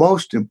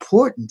 most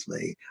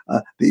importantly,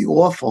 the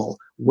awful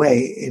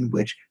way in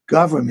which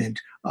government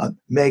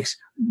makes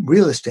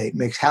real estate,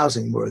 makes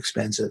housing more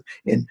expensive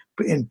in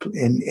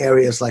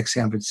areas like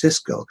San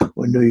Francisco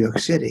or New York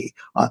City,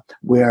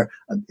 where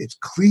it's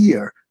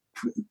clear,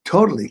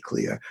 totally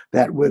clear,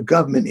 that where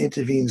government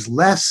intervenes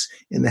less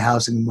in the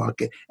housing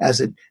market, as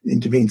it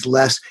intervenes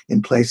less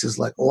in places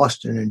like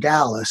Austin and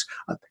Dallas,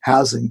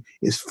 housing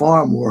is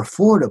far more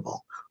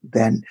affordable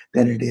than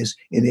it is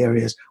in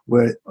areas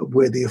where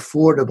the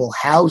affordable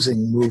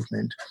housing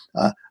movement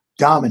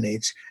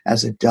dominates,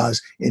 as it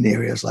does in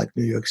areas like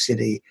New York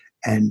City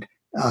and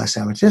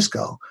San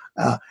Francisco.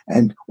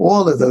 And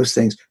all of those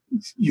things,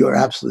 you're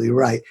absolutely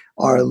right,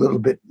 are a little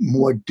bit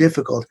more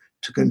difficult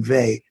to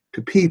convey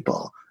to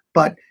people.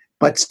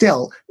 But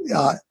still,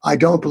 I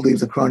don't believe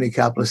the crony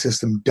capitalist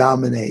system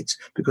dominates,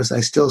 because I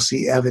still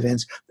see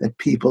evidence that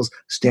people's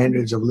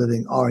standards of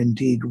living are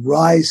indeed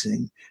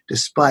rising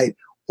despite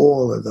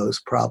all of those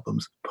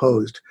problems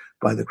posed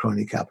by the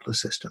crony capitalist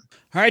system.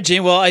 All right,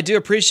 Gene. Well, I do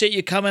appreciate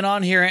you coming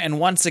on here and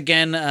once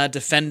again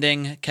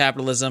defending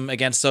capitalism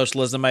against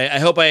socialism. I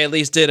hope I at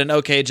least did an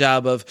okay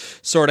job of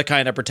sort of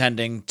kind of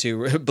pretending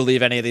to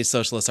believe any of these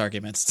socialist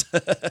arguments.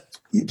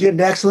 You did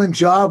an excellent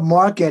job,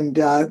 Mark, and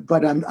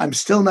but I'm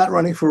still not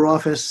running for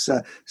office,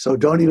 so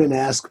don't even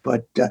ask.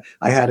 But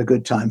I had a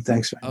good time.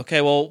 Thanks.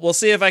 Okay, well, we'll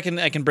see if I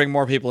can bring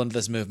more people into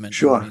this movement.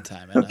 Sure. In the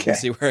meantime, and okay.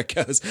 See where it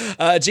goes.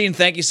 Gene,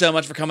 thank you so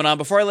much for coming on.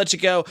 Before I let you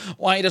go,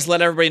 why don't you just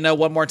let everybody know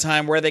one more time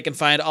where they can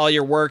find all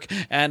your work,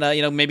 and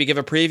maybe give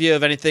a preview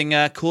of anything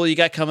cool you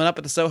got coming up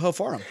at the Soho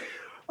Forum.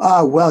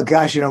 Well,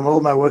 gosh,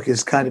 all my work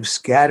is kind of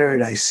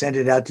scattered. I send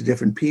it out to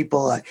different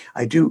people.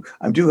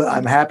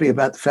 I'm happy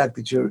about the fact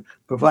that you're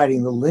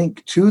providing the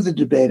link to the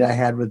debate I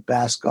had with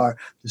Bhaskar,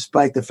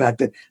 despite the fact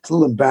that it's a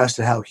little embarrassed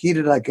at how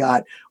heated I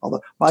got.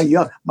 Although my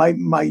younger,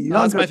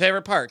 that's my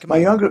favorite part.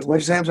 What'd you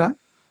say? I'm sorry?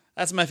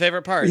 That's my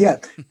favorite part. Yeah,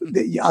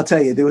 I'll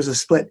tell you, there was a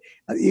split.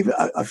 Even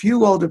a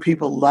few older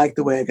people liked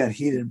the way I got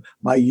heated.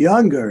 My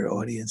younger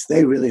audience,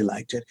 they really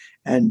liked it.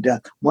 And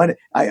when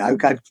I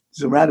got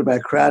surrounded by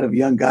a crowd of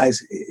young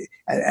guys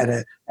at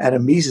a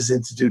Mises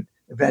Institute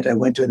event I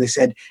went to, and they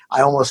said,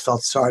 I almost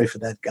felt sorry for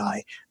that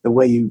guy, the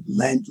way you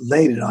laid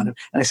it on him.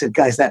 And I said,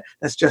 guys,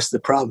 that's just the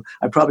problem.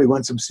 I probably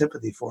want some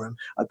sympathy for him.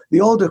 The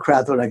older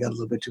crowd thought I got a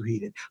little bit too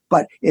heated.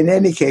 But in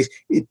any case,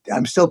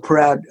 I'm still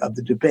proud of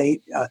the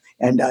debate,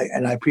 and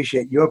I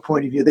appreciate your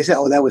point of view. They said,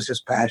 oh, that was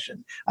just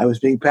passion. I was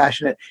being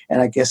passionate,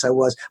 and I guess I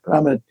was. But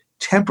I'm going to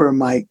temper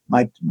my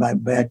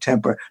bad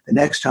temper the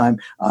next time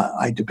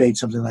I debate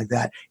something like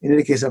that. In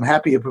any case, I'm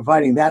happy you're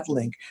providing that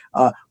link.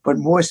 But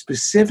more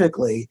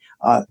specifically,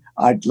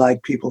 I'd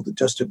like people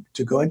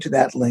to go into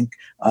that link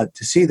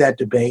to see that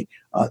debate.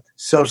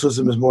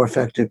 Socialism is more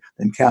effective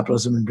than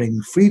capitalism in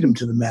bringing freedom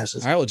to the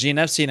masses. All right, well, Gene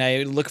Epstein,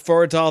 I look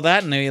forward to all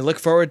that, and I look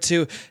forward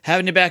to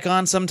having you back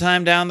on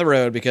sometime down the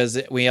road, because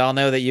we all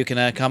know that you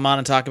can come on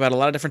and talk about a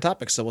lot of different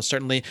topics. So we'll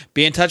certainly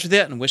be in touch with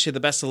you and wish you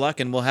the best of luck,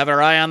 and we'll have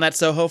our eye on that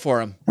Soho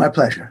Forum. My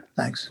pleasure.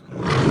 Thanks.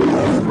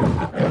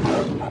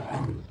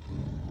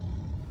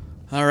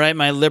 All right,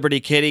 my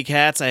Liberty Kitty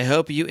Cats, I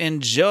hope you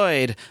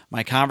enjoyed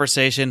my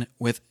conversation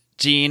with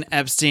Gene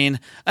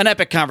Epstein. An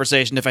epic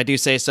conversation, if I do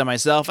say so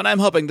myself, and I'm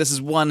hoping this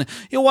is one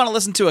you'll want to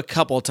listen to a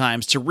couple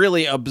times to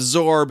really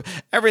absorb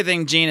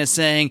everything Gene is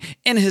saying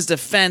in his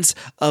defense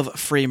of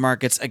free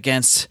markets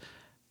against,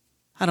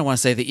 I don't want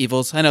to say the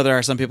evils. I know there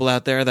are some people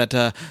out there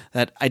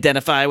that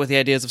identify with the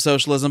ideas of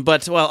socialism,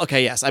 but, well,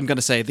 okay, yes, I'm going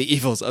to say the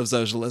evils of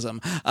socialism.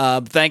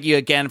 Thank you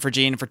again for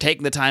Gene for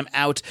taking the time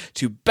out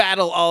to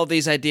battle all of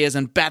these ideas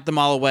and bat them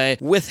all away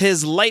with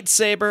his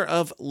lightsaber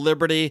of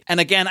liberty. And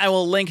again, I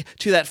will link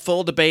to that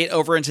full debate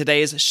over in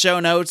today's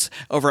show notes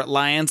over at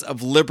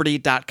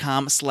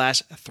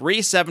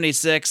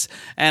lionsofliberty.com/376.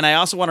 And I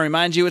also want to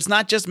remind you, it's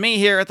not just me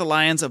here at the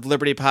Lions of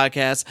Liberty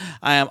podcast.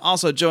 I am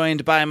also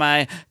joined by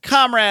my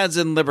comrades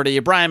in liberty.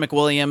 Brian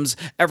McWilliams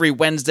every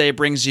Wednesday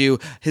brings you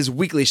his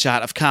weekly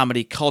shot of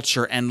comedy,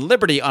 culture, and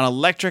liberty on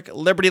Electric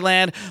Liberty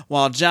Land,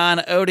 while John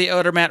Odie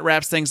Odermatt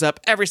wraps things up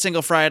every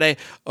single Friday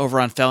over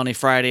on Felony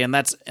Friday. And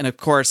of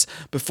course,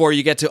 before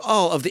you get to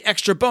all of the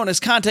extra bonus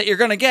content you're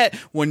going to get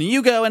when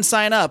you go and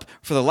sign up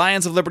for the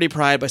Lions of Liberty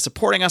Pride by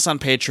supporting us on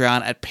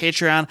Patreon at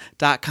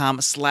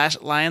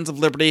patreon.com/Lions of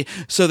Liberty,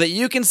 so that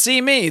you can see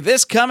me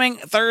this coming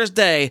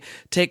Thursday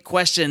take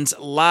questions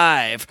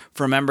live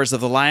from members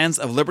of the Lions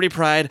of Liberty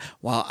Pride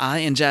while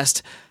I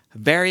ingest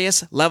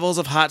various levels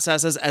of hot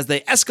sauces as they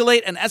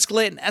escalate and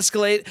escalate and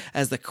escalate.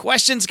 As the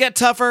questions get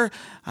tougher,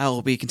 I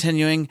will be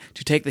continuing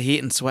to take the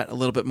heat and sweat a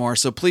little bit more.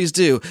 So please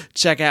do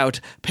check out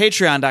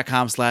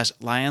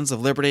patreon.com/Lions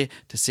of Liberty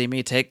to see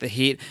me take the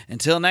heat.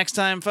 Until next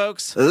time,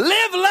 folks,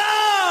 live long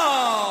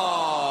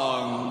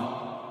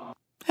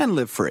and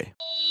live free.